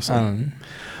 Yeah. obviously.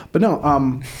 But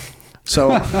no,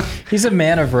 so He's a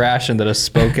man of ration that has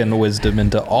spoken wisdom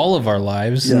into all of our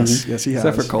lives. yes, he has.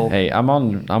 Except for Cole. Hey, I'm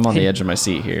on the edge of my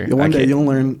seat here. Yeah, one I day can't- you'll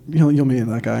learn. You'll meet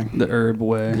that guy. The herb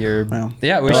way. You're, Well,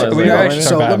 yeah, we Oh, should is we that actually right? start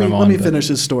so let having me him on, let me but- finish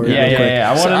his story. Yeah, real yeah, quick.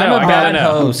 yeah. I want to I'm know. a I gotta bad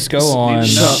know. host. Go on.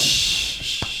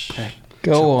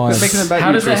 Go on. Quit making it about How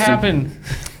you, does that Tristan. happen?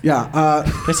 Yeah.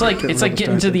 It's like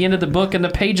getting to the end of the book and the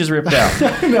page is ripped out.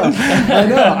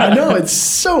 I know. It's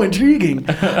so intriguing.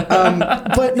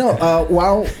 But no,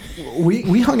 while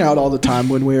we hung out all the time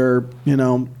when we were,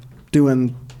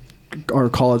 doing our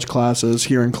college classes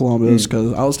here in Columbus,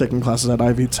 because I was taking classes at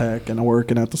Ivy Tech and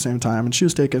working at the same time, and she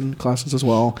was taking classes as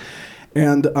well.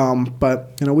 And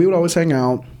but we would always hang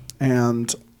out,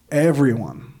 and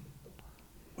everyone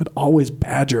would always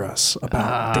badger us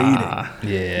about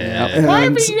dating. Yeah. And, Why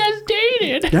haven't you guys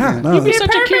dated? yeah, no, You'd be it's-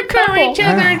 such a cute couple. Each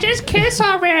other and just kiss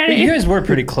already. You guys were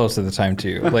pretty close at the time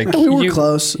too. Like we were you,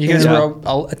 close. You guys Yeah. were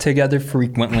all together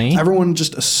frequently. Everyone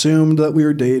just assumed that we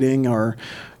were dating, or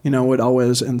would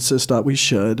always insist that we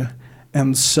should.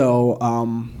 And so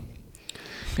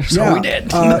So we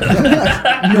did.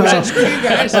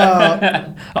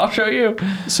 I'll show you.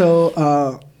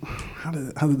 So how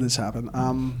did this happen?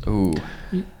 Ooh.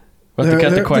 We'll have to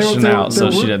cut the question out so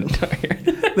she didn't.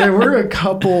 There were a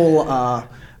couple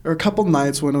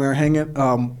nights when we were hanging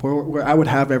where I would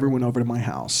have everyone over to my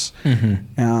house.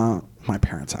 My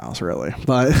parents' house, really,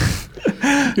 but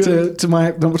to my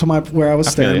where I was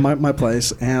feel staying, you. my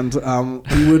place, and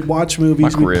we would watch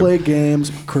movies, My we'd crib. play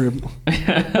games, crib.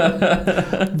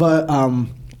 But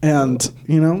and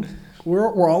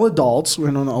we're all adults,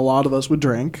 and a lot of us would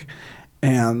drink,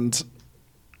 and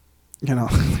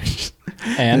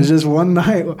And there's just one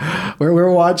night where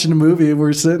we're watching a movie,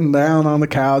 we're sitting down on the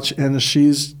couch, and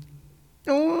she's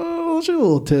a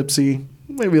little tipsy.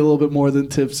 Maybe a little bit more than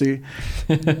tipsy.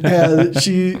 And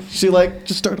she like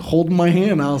just started holding my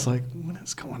hand. I was like,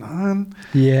 is going on?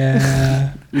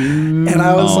 Yeah. And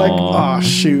I was like, oh,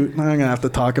 shoot, I'm going to have to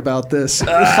talk about this.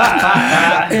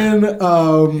 And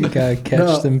Gotta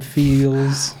catch them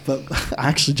feels. but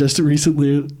actually just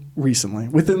recently,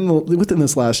 within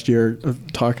this last year of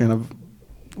talking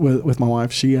with my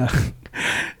wife, she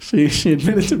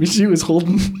admitted to me she was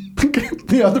holding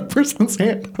the other person's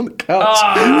hand on the couch.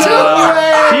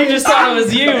 You just thought it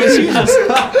was you, and she just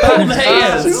held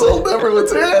hands. She's holding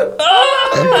everyone's hand.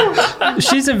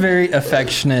 She's a very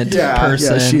affectionate Yeah,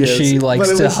 person. she is. She But likes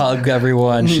it to was- hug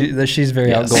everyone. She's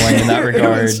very outgoing in that It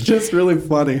regard. was just really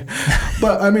funny.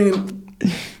 But I mean,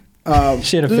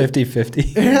 She had a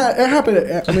 50-50. it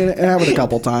happened. I mean, it happened a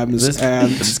couple times, This and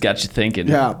just got you thinking.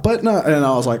 yeah, but no. And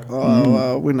I was like,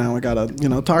 oh, we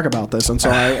gotta talk about this. And so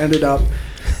I ended up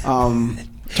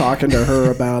talking to her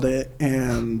about it,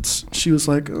 and she was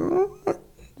like,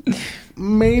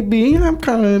 maybe I'm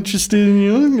kind of interested in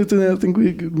you. I think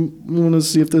we want to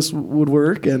see if this would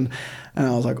work. And I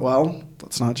was like, well,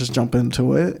 let's not just jump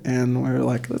into it. And we were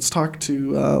like, let's talk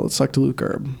to Luke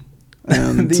Herb.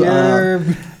 And The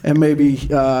herb. and maybe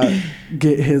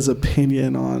get his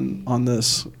opinion on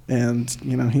this. And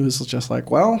he was just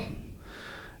like, well,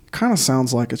 it kind of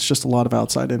sounds like it's just a lot of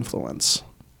outside influence.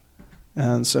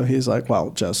 And so he's like, well,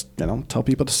 just tell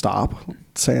people to stop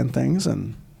saying things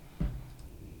and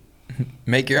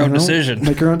Make your own decision.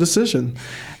 Make your own decision.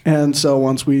 And so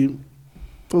it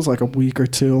was like a week or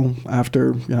two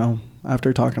after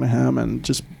talking to him and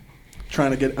just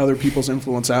trying to get other people's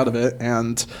influence out of it.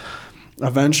 And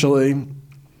eventually,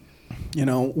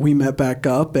 we met back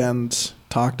up and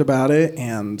talked about it.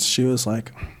 And she was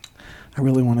like, I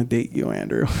really want to date you,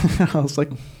 Andrew. I was like,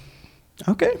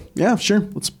 okay, yeah, sure.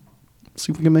 Let's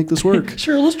see if we can make this work.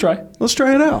 Sure, let's try. Let's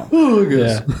try it out.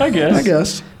 Yeah. I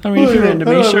guess. I mean, if you're into I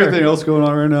me, don't have sure. anything else going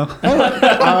on right now.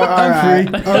 All right.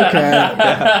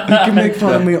 Okay. You can make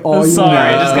fun of me all you Sorry, want.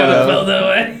 I just kind of felt that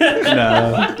way.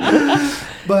 No.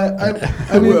 But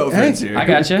I mean, Will hey, Fitz here. I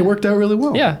got you. It worked out really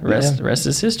well. Yeah, rest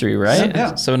is history, right?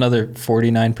 Yeah. So another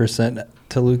 49%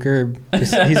 to Luke Herb.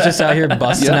 He's just out here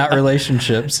busting out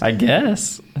relationships. I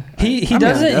guess. He I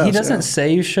doesn't guess.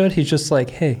 say you should. He's just like,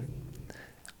 hey,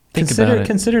 Think about it.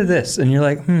 consider this, and you're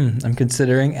like, I'm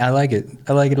considering. I like it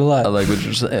a lot. I like what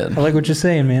you're saying. I like what you're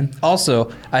saying, man. Also,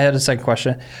 I had a second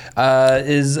question.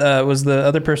 Was the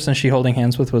other person she holding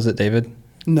hands with, was it David?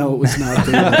 No, it was not.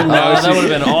 David. Oh, that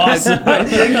would have been awesome. I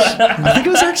think it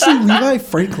was actually Levi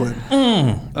Franklin.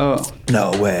 Oh,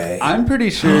 No way. I'm pretty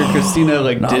sure Christina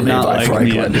did not Levi like me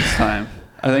Franklin. at this time.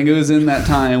 I think it was in that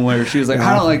time where she was like,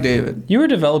 I don't like David. You were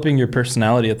developing your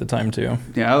personality at the time, too.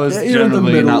 Yeah, I was Yeah, you're in the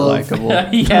generally not middle of- likable.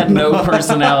 He had no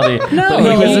personality. but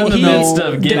he was in the midst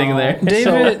of getting there.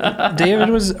 David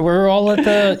was. We're all at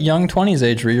the young 20s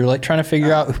age where you're like trying to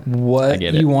figure out I what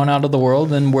get it. you want out of the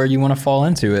world and where you want to fall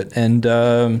into it. And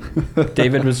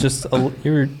David was just.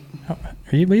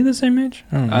 Are you the same age?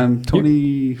 I don't know. I'm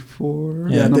 24.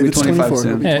 Yeah, I'll be David's 24.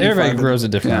 soon. Yeah, everybody 25. grows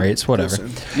at different Yeah. rates. Whatever.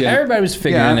 Yeah. Everybody was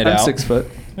figuring it I'm out. 6 foot.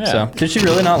 So did she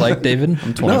really not like David?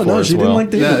 No, she didn't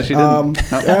like David. Yeah, she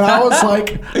didn't. And I was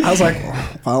like,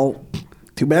 well,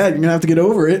 too bad. You're gonna have to get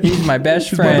over it. He's my best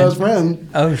He's my friend. best friend.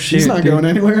 Oh shoot! He's not dude. going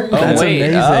anywhere. Oh, That's wait.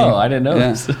 amazing. Oh, I didn't know. Yeah.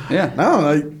 this. Yeah.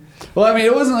 No, Well, I mean,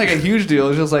 it wasn't like a huge deal. It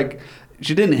was just like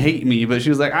she didn't hate me, but she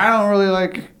was like, I don't really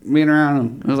like being around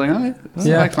him. I was like, okay, that's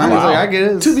Yeah. like fine. I was like, I get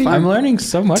it. It's To be- fine. I'm learning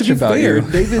so much to be about fair, you.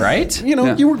 David, Right?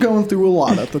 Yeah. you were going through a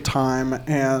lot at the time,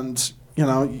 and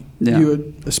Yeah. you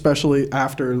had, especially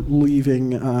after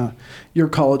leaving your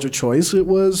college of choice, it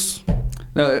was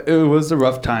No, it was a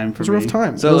rough time for me. It was a rough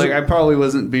time. So Was like, it- I probably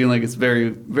wasn't being like it's very,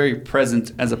 very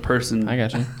present as a person. I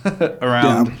got you.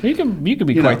 around. You can be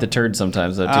You quite know. the turd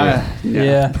sometimes, though, too.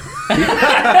 Yeah.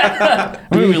 I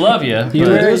mean, we love you. You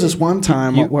but- were- there was this one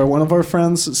time where one of our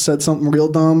friends said something real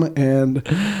dumb, and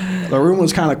the room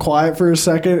was kind of quiet for a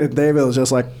second, and David was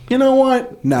just like, you know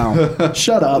what? No,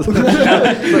 shut up.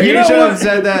 Like, you should have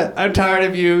said that. I'm tired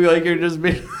of you. Like you're just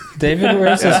being. David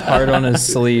wears his heart on his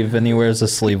sleeve, and he wears a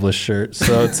sleeveless shirt.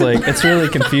 So it's like it's really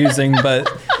confusing. But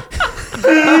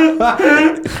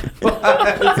What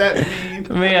does that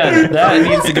mean? Man, that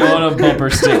needs to go on a bumper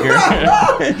sticker.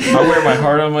 I wear my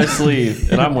heart on my sleeve,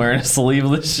 and I'm wearing a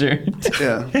sleeveless shirt.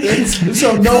 Yeah.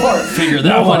 So no heart. Figure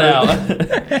that one out.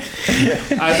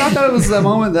 I thought that was the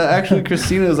moment that actually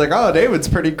Christina was like, "Oh, David's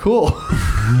pretty cool."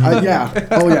 Yeah.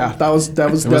 Oh yeah. That was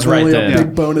was definitely right a then.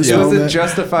 big bonus It was a moment.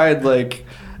 justified like,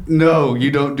 no, you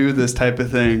don't do this type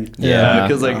of thing. Yeah.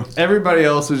 because like everybody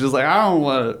else was just like, I don't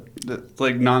want to,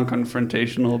 like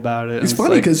non-confrontational about it. It's And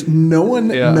funny like, because no one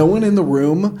Yeah. in the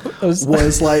room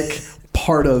was like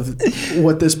part of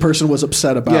what this person was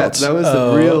upset about. Yeah, that was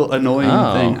the real annoying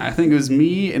Oh. thing. I think it was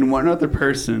me and one other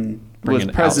person Bringing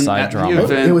was present outside at drama. the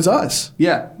event. It was us.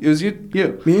 Yeah, it was you.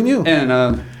 Me and you.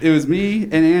 And it was me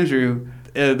and Andrew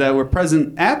that were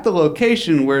present at the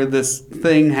location where this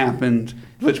thing happened,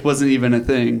 which wasn't even a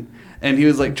thing. And he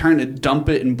was like trying to dump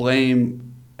it and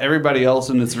blame everybody else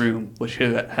in this room, which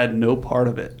had no part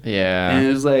of it. Yeah. And it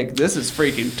was like, this is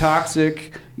freaking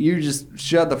toxic. You just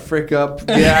shut the frick up.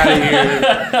 Get out of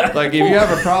here. Like, if you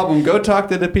have a problem, go talk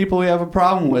to the people we have a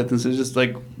problem with. Instead of just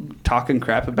like talking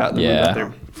crap about them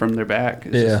Yeah. from their back.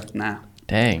 It's just, nah.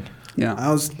 Dang. Yeah.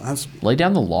 I was Lay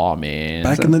down the law, man.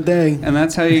 back in the day. And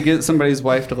that's how you get somebody's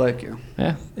wife to like you.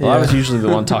 Yeah. Well, I was usually the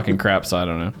one talking crap, so I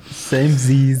don't know. Same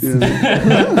Z's.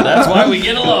 That's why we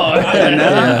get along. And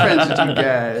now I'm friends with you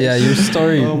guys. Yeah, your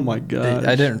story. Oh my god.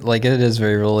 I didn't like it. Is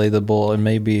very relatable, and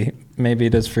maybe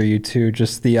it is for you too.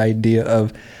 Just the idea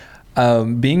of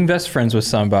being best friends with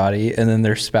somebody, and then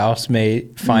their spouse may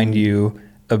find you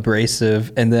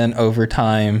abrasive, and then over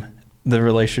time, the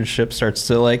relationship starts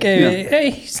to like,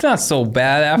 hey, he's not so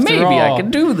bad after all. Maybe I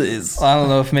can do this. I don't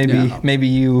know if maybe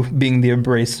you being the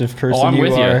abrasive person. Oh, I'm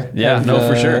with are, you. Yeah, have, no,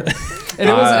 for sure. And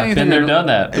it wasn't I've anything been there, I- done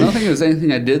that. I don't think it was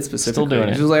anything I did specifically. Still doing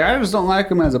it. She was like, I just don't like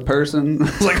him as a person. I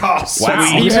was like, oh, sweet.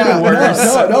 Wow. Yeah, Even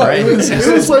worse. no, Right? it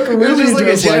was like a It was really just like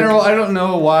a just like- general. I don't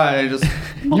know why. I just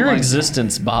Your like-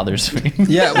 existence bothers me.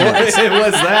 Yeah, well, it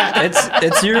was that.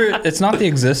 it's not the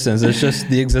existence. It's just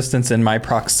the existence in my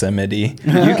proximity.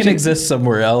 You can exist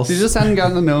somewhere else. She just hadn't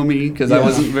gotten to know me because I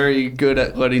wasn't very good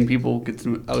at letting people get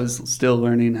to. I was still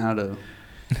learning how to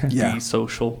Yeah. be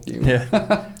social.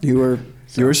 Yeah,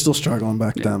 You were still struggling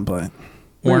back then, but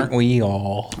weren't we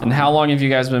all? And how long have you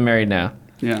guys been married now?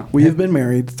 Yeah. we have been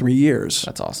married 3 years.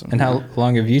 That's awesome. And how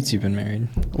long have you two been married?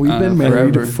 We've been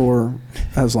married forever. for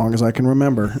as long as I can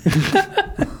remember.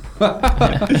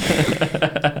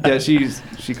 Yeah.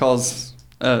 She calls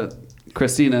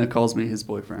Christina calls me his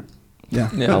boyfriend. Yeah.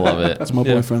 I love it. That's my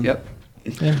boyfriend. Yep.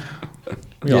 Yeah.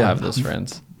 We all Yeah. have those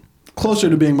friends. Closer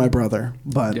to being my brother,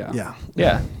 but Yeah. yeah.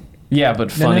 Yeah. Yeah,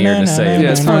 but funnier to say.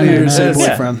 Yeah, it's funnier to say Yeah,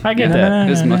 boyfriend. I get that.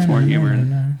 There's much more humor.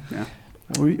 Yeah.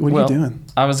 What are Well, you doing?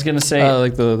 I was going to say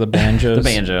Like the banjos. the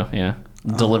banjo, yeah.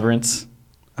 Deliverance.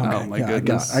 Oh my yeah,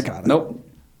 goodness. I got it. Nope.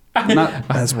 Not.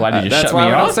 That's Why did you That's shut why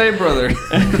me I don't off? say brother.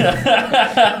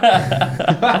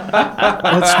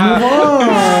 Let's move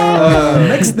on.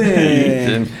 Next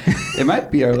thing. It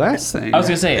might be our last thing. I was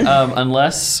going to say,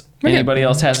 unless anybody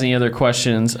else has any other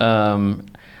questions,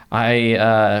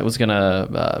 I was going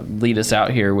to lead us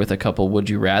out here with a couple Would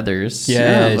You Rathers.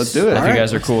 Yeah. Yeah, let's do it. If you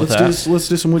guys are cool with let's that. let's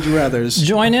do some would you rather's.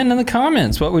 Join in the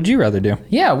comments. What would you rather do?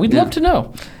 Yeah, we'd love to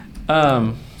know.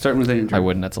 Starting with Andrew. I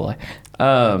wouldn't, that's a lie.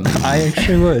 I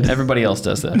actually would. Everybody else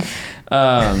does that.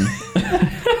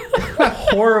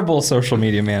 Horrible social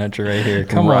media manager right here.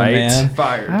 Come Right. on, man.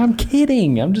 Fired. I'm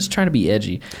kidding. I'm just trying to be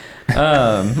edgy.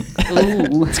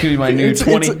 It's gonna be my new It's-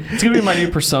 20. It's gonna be my new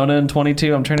persona in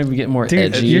 22. I'm trying to get more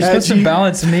Dude, edgy. you're supposed to Edgy?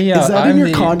 balance me out. Is that in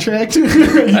your contract? You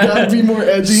gotta be more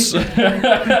edgy.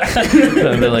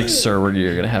 They're like, sir,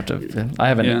 you're gonna have to. I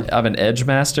have an edge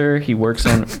master. He works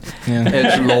on Yeah.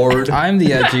 Edge Lord. I'm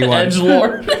the edgy one. edge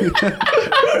lord.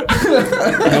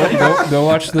 Go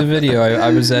watch the video.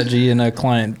 I was edgy in a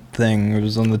client thing. It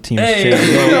was on the team's Hey.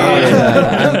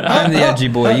 chat. I'm the edgy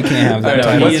boy. You can't have that No,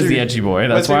 title. he is the edgy boy.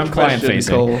 That's What's why your I'm client question,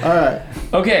 facing. Cole? All right.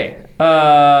 Okay.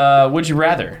 Would you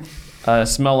rather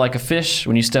smell like a fish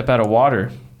when you step out of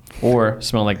water, or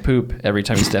smell like poop every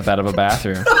time you step out of a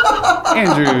bathroom?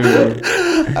 Andrew.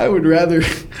 I would rather.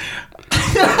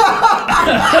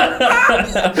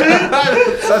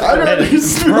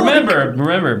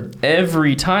 Remember,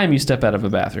 every time you step out of a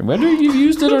bathroom, whether you've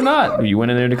used it or not, you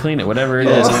went in there to clean it, whatever it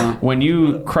is, when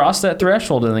you cross that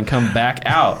threshold and then come back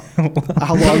out,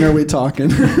 How long are we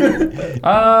talking? I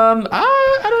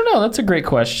don't know. That's a great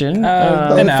question.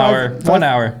 An hour. 1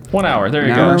 hour. 1 hour. There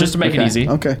you An go. hour? Just to make it Okay. easy.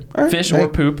 Okay. All right. Fish Hey, or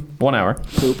poop, 1 hour.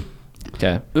 poop.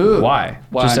 Okay. Ooh. Why?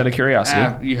 Just out of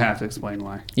curiosity. You have to explain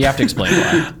why. You have to explain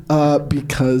why.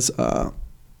 Because,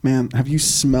 man, have you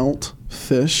smelt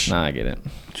fish? Nah, I get it.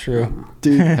 True.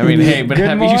 Dude, I mean, hey, but Good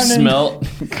have morning. you smelt?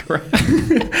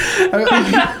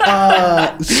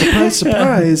 surprise,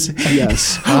 surprise.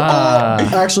 Yes.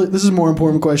 Actually, this is a more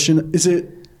important question. Is it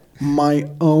my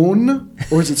own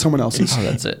or is it someone else's? Oh,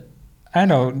 that's it. I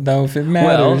don't know if it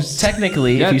Well, matters.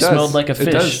 technically, Yeah, if you it does. smelled like a It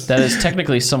fish, does. that is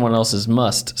technically someone else's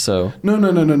must. So, No.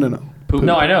 Poop.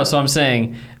 no, I know. So I'm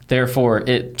saying, therefore,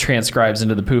 it transcribes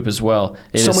into the poop as well.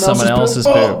 It is someone poop? else's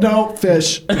Oh, poop. no,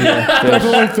 fish.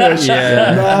 Definitely fish.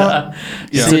 Yeah. Nah,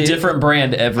 It's See, a different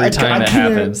brand every time it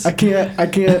happens. I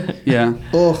can't. Yeah.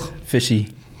 Ugh. Fishy.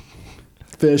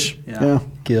 Fish. Yeah. Yeah.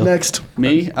 Gil. Next.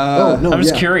 Me? No, I'm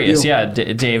just yeah, curious. you. Yeah,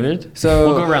 David. So-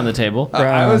 we'll go around the table.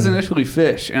 I was initially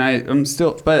fish, and I'm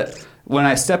still. But when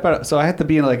I step out, so I have to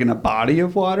be in a body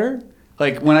of water.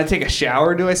 Like when I take a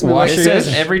shower, do I smell Wash like It your-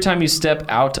 says every time you step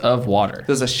out of water.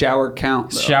 Does a shower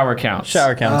count? Though? Shower counts.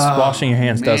 Shower counts. Washing your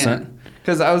hands doesn't.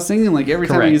 Because I was thinking every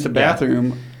time I Correct, use the yeah.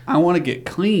 bathroom, I want to get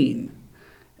clean,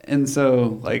 and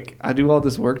so I do all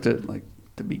this work to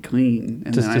be clean,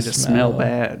 and Just then I to just smell. smell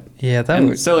bad. Yeah, that And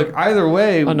would. so either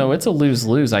way. Oh no, it's a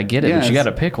lose-lose. I get it, but you got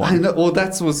to pick I one. know. Well,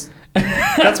 that's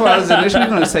why I was initially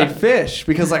going to say fish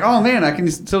because oh man, I can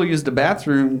still use the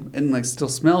bathroom and still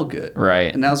smell good.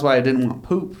 Right. And that's why I didn't want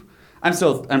poop. I'm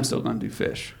still going to do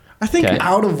fish. I think Okay.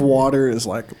 out of water is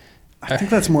I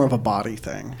think that's more of a body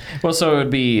thing. Well, so it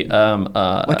would be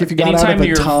Like if you got out anytime of a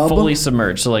you're tub? fully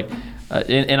submerged. So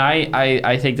and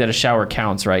I think that a shower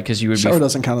counts, right? Because you would Shower be.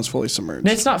 doesn't count as fully submerged.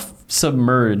 It's not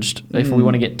submerged if we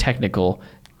want to get technical,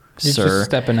 You're sir. just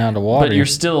stepping out of water. But you're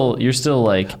still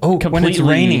completely when it's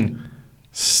raining.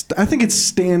 I think it's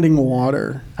standing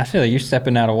water. I feel like you're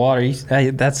stepping out of water.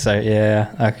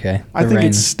 Yeah. Okay. I The think rain.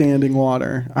 it's standing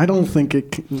water. I don't think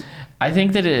it. I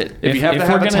think that if you have to we're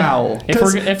have a gonna, towel. if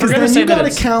we're Because gonna then say you that gotta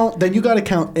it's, count. Then you got to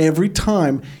count every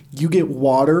time you get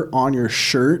water on your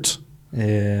shirt.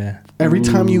 Yeah. Every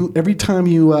time you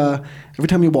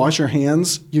wash your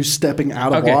hands, you're stepping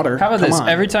out of Okay. water. How about Come this? on.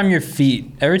 Every time your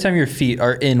feet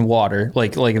are in water,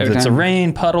 like if Every it's a time?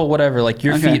 rain, puddle, whatever,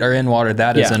 your Okay. feet are in water,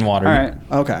 that is Yeah. in water. All right.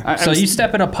 Okay. So you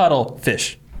step in a puddle,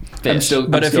 fish. fish.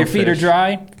 But if your feet are fish.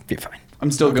 dry, you're fine. I'm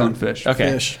still going fish.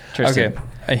 Okay. Fish. Tristan.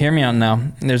 Okay, hear me out now.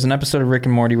 There's an episode of Rick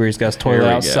and Morty where he's got his Here toilet we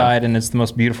go. outside, and it's the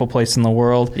most beautiful place in the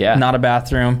world. Yeah. Not a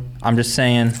bathroom. I'm just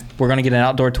saying, we're gonna get an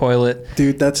outdoor toilet,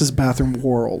 Dude, that's his bathroom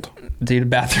world. dude. A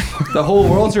bathroom. The whole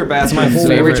world's your bathroom. That's my So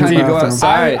every favorite time you go bathroom.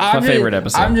 outside. my favorite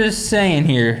episode. I'm just saying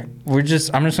here. I'm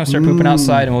just gonna start pooping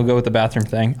outside, and we'll go with the bathroom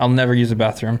thing. I'll never use a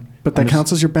bathroom. But that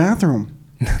counts as your bathroom.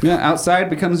 Yeah, outside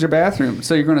becomes your bathroom,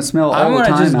 so you're going to smell I'm all the gonna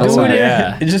time just do outside. it.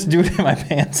 Yeah. Just do it in my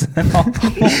pants. And then I'll-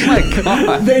 Oh my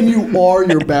god! Then you are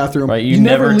your bathroom. Right, you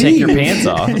never take your leave. pants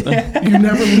off. You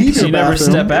never leave your You never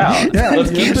bathroom. step out. Yeah, Let's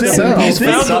keep it so. He's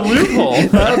found a loophole.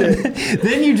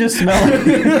 then you just smell it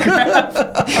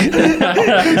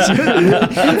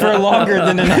for longer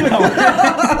than an hour.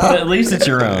 But at least it's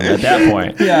your own at that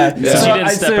point. Yeah. Since So you didn't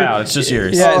I- step so- out, it's just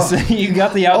yours. Yeah, so you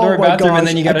got the outdoor Oh my bathroom, and gosh,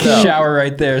 then you got I a can't- shower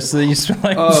right there, so you smell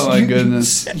like. Oh my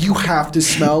goodness! You have to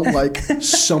smell like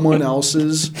someone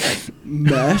else's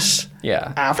mess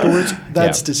Yeah. afterwards.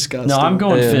 That's Yeah. disgusting. No, I'm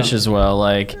going Yeah. fish as well.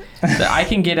 Like, I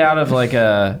can get out of like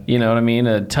a, you know what I mean,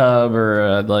 a tub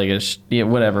or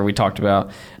whatever we talked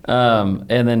about, and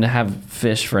then have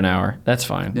fish for an hour. That's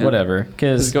fine, Yeah. whatever.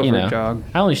 Because Just go you for a know, jog.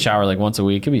 I only shower like once a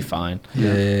week. It'll be fine.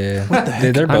 Yeah.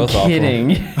 Dude, they're I'm both awful.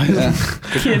 kidding.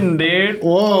 Kidding, dude.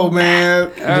 Whoa,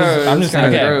 man. I'm just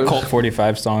kinda gonna gross. Colt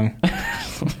 45 song.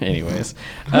 Anyways,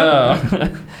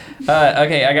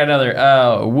 okay, I got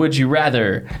another. Would you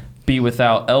rather be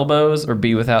without elbows or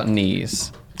be without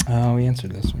knees? Oh, we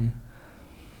answered this one.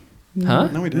 Huh?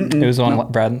 No, we didn't. It was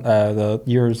on Brad, the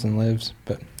yours and lives,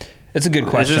 but it's a good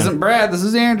question. This isn't Brad. This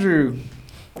is Andrew.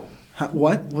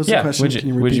 What was the Yeah. question? Would Can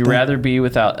you, repeat would you that? rather be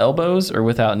without elbows or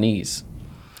without knees?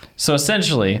 So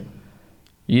essentially,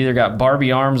 you either got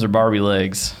Barbie arms or Barbie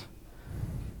legs.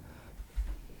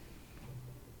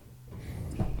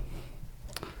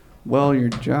 Well, your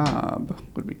job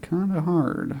would be kind of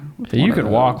hard. with You one could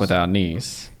of walk those. without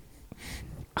knees.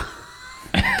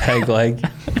 Peg leg.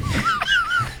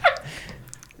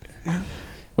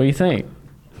 What do you think?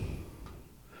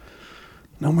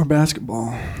 No more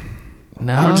basketball.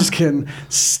 No. I'm just kidding.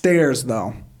 Stairs,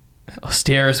 though.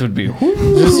 Stairs would be.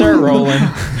 Just start rolling.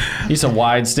 These are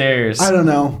wide stairs. I don't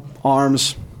know.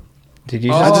 Arms. Did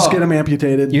you I just, just get them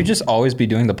amputated. you just always be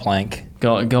doing the plank?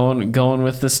 Going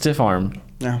with the stiff arm.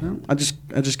 Yeah. I just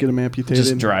get them amputated.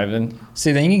 Just driving.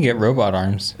 See, then you can get robot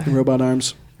arms. Robot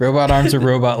arms. Robot arms or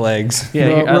robot legs. Yeah,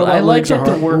 Ro- I robot like legs are that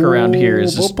the hard. work around here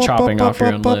is just Ooh, chopping off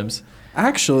your own limbs.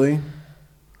 Actually,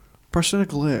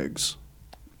 prosthetic legs.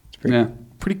 Yeah.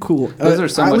 Pretty cool. Those are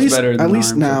so at much least, better than At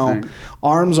least arms, I now, think.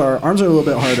 arms are a little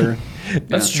bit harder.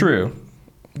 That's true.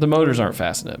 The motors aren't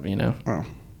fast enough, you know. Oh.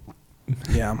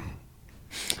 Yeah.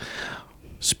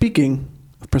 Speaking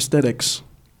of prosthetics,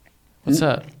 What's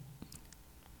up?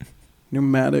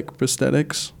 pneumatic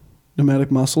prosthetics,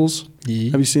 pneumatic muscles.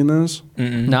 Yeah. Have you seen those?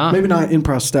 Nah. Maybe not in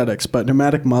prosthetics, but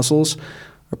pneumatic muscles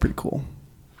are pretty cool.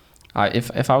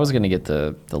 If I was gonna get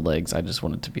the legs, I just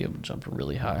wanted to be able to jump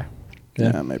really high.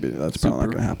 Yeah, maybe that's probably not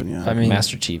going to happen yet. I mean,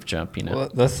 Master Chief jump, you know.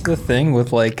 well, that's the thing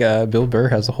with like Bill Burr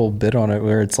has a whole bit on it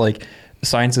where it's like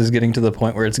science is getting to the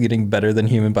point where it's getting better than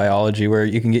human biology, where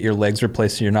you can get your legs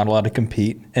replaced and you're not allowed to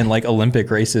compete in like Olympic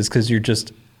races because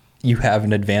you have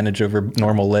an advantage over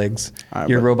normal legs.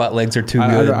 Your robot legs are too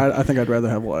good. I think I'd rather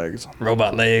have legs.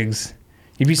 Robot legs.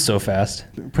 You'd be so fast.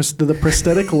 The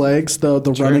prosthetic legs, the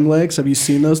running legs. Have you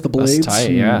seen those? The blades. That's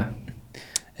tight, yeah.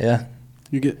 Yeah.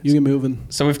 You get moving.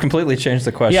 So we've completely changed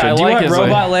the question. Yeah, I Do you like want his,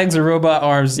 robot legs or robot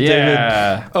arms,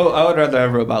 Yeah. Oh, I would rather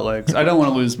have robot legs. I don't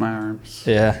want to lose my arms.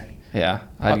 David? Yeah. Yeah.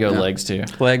 I'd go legs too.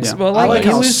 Legs. Yeah. Well, I like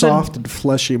you how lose the- soft and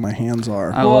fleshy my hands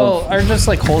are. Well, or just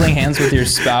like holding hands with your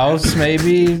spouse,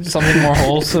 maybe something more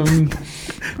wholesome.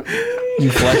 You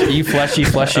fleshy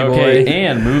Okay, boy.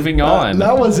 and moving on.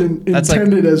 That wasn't That's like-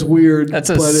 intended as weird. That's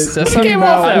but it something came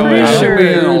off that I'm way. pretty I sure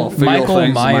feel Michael things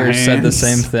in my Myers said the hands.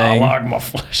 same I thing. like my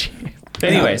fleshy.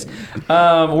 Anyways,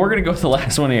 we're going to go with the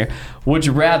last one here. Would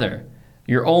you rather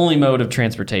your only mode of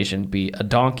transportation be a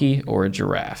donkey or a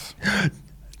giraffe?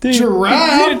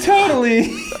 Giraffe?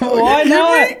 Totally. Why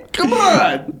not? Come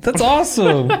on. That's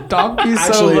awesome. Donkey's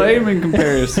so Actually- lame in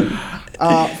comparison.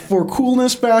 For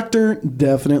coolness factor,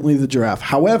 definitely the giraffe.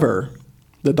 However,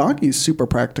 the donkey is super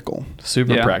practical.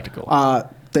 Super Yeah. practical.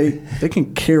 They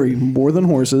can carry more than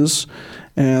horses,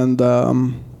 and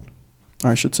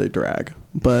I should say drag.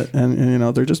 But and you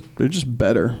know they're just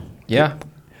better. Yeah.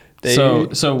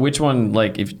 So which one,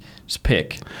 like, if just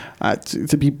pick?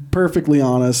 To be perfectly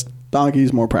honest,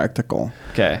 donkey's more practical.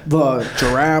 Okay. The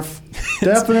giraffe,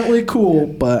 definitely cool,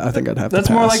 but I think I'd have That's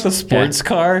to pass. more like the sports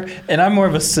car, and I'm more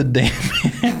of a sedan.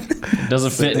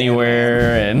 Doesn't fit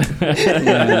anywhere, and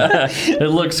it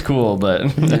looks cool, but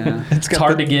it's got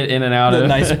hard to get in and out The of.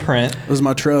 nice print. This is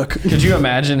my truck. Could you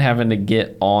imagine having to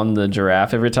get on the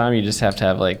giraffe every time? You just have to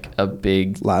have like a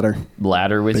big Ladder.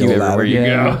 ladder with Big you old everywhere ladder. you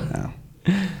Yeah.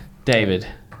 go. David.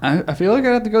 I feel like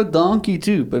I'd have to go donkey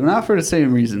too, but not for the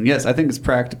same reason. Yes, I think it's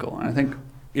practical. And I think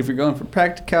if you're going for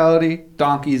practicality,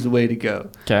 donkey's the way to go.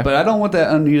 Okay. But I don't want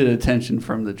that unneeded attention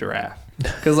from the giraffe.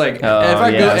 Because, like, if Oh,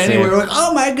 I go yeah, see. anywhere, like,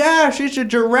 oh my gosh, it's a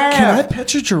giraffe. Can I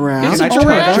pet your giraffe? It's a Oh my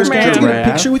giraffe, gosh, man. can I take a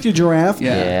Giraffe. picture with your giraffe?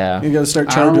 Yeah. You gotta start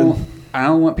I charging.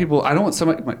 don't want people. I don't want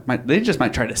somebody. They just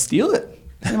might try to steal it.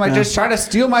 They might just try to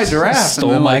steal my giraffe. Stole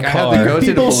and then, my like, I have car. to go to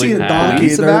the People see a donkey,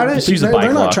 police about it. Use a they're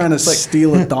bike not lock. trying to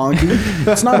steal a donkey.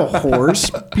 It's not a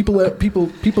horse.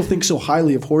 People think so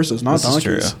highly of horses, not This is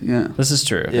donkeys. true. Yeah. This is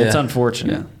true. Yeah. It's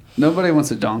unfortunate. Yeah. Nobody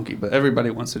wants a donkey, but everybody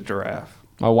wants a giraffe.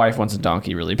 My wife wants a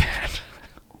donkey really bad.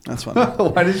 That's fine.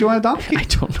 Why did you want a donkey? I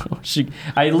don't know.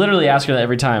 I literally ask her that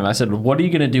every time. I said, "What are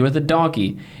you gonna do with a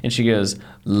donkey?" And she goes,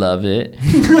 "Love it."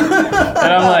 And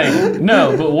I'm like,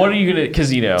 "No, but what are you gonna?"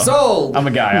 Because Sold. I'm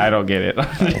a guy. I don't get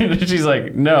it. She's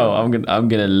like, "No, I'm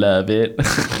gonna love it."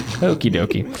 Okie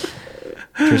dokie.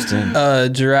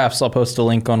 Tristan. Giraffes. I'll post a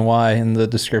link on why in the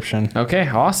description. Okay,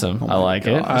 awesome. I like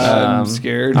it. I'm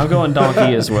scared. I'm going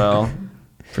donkey as well,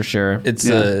 for sure. It's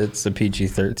a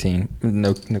PG-13.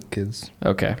 No kids.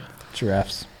 Okay.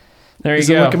 Giraffes. There you Is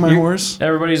it go. like my horse?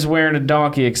 Everybody's wearing a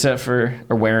donkey except for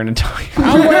wearing a donkey.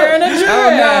 I'm wearing a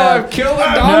Oh no! I've killed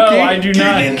a donkey. No, I do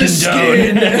not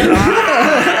condone.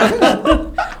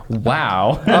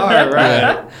 Wow. All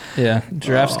right. Yeah,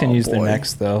 giraffes can use their boy.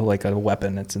 necks though, like a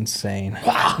weapon. It's insane.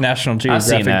 National I've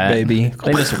seen Geographic, that. baby.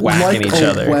 They just whacking Like each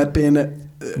a other.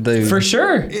 Dude. For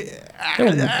sure. They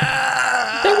whip the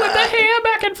hair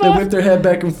back and They forth. whip their head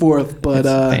back and forth, but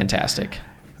Fantastic.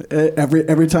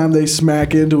 every time they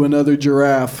smack into another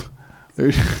giraffe,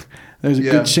 there's a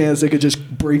Yeah. good chance they could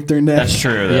just break their neck. That's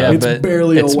true, though. Yeah, It's but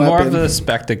barely a it's more of weapon. a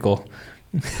spectacle.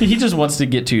 He just wants to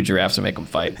get two giraffes and make them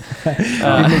fight. He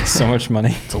makes so much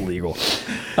money. It's illegal.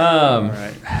 All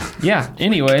right. Yeah.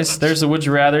 Anyways, there's the Would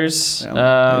You Rather's. There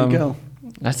you go.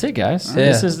 That's it, guys. Yeah.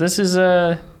 This is This has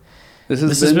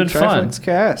been fun. Triflex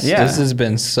Cast. Yeah. This has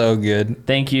been so good.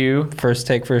 Thank you, First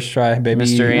take, first try, baby.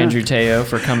 Mr. Andrew Teo,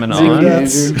 for coming Zing on,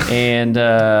 nuts.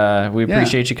 and we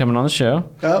appreciate you coming on the show.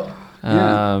 Oh,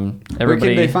 Yeah. Where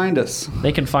Everybody, can they find us?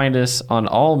 they can find us on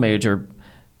all major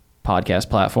podcast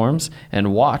platforms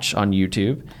and watch on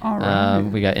YouTube. All right.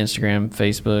 We got Instagram,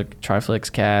 Facebook,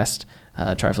 Triflex Cast,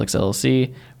 Triflex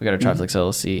LLC. We got a Triflex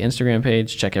LLC Instagram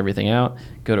page. Check everything out.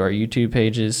 Go to our YouTube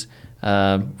pages.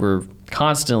 We're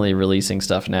constantly releasing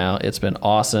stuff now. It's been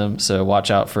awesome. So watch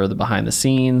out for the behind the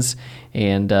scenes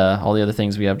and all the other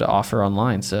things we have to offer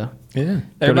online. So Yeah.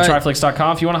 go to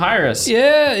triflex.com if you want to hire us.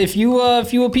 Yeah, if you are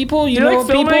people, you Do you know like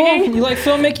people, filmmaking? you like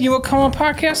filmmaking, you want to come on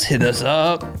podcast, hit us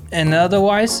up. And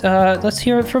otherwise, let's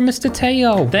hear it from Mr.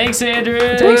 Teo. Thanks, Andrew.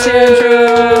 Thanks,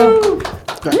 Andrew.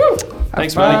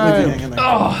 Thanks, buddy. hang in there.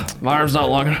 Oh, my arm's not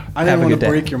long enough. I Have didn't a want good to day.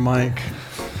 break your mic.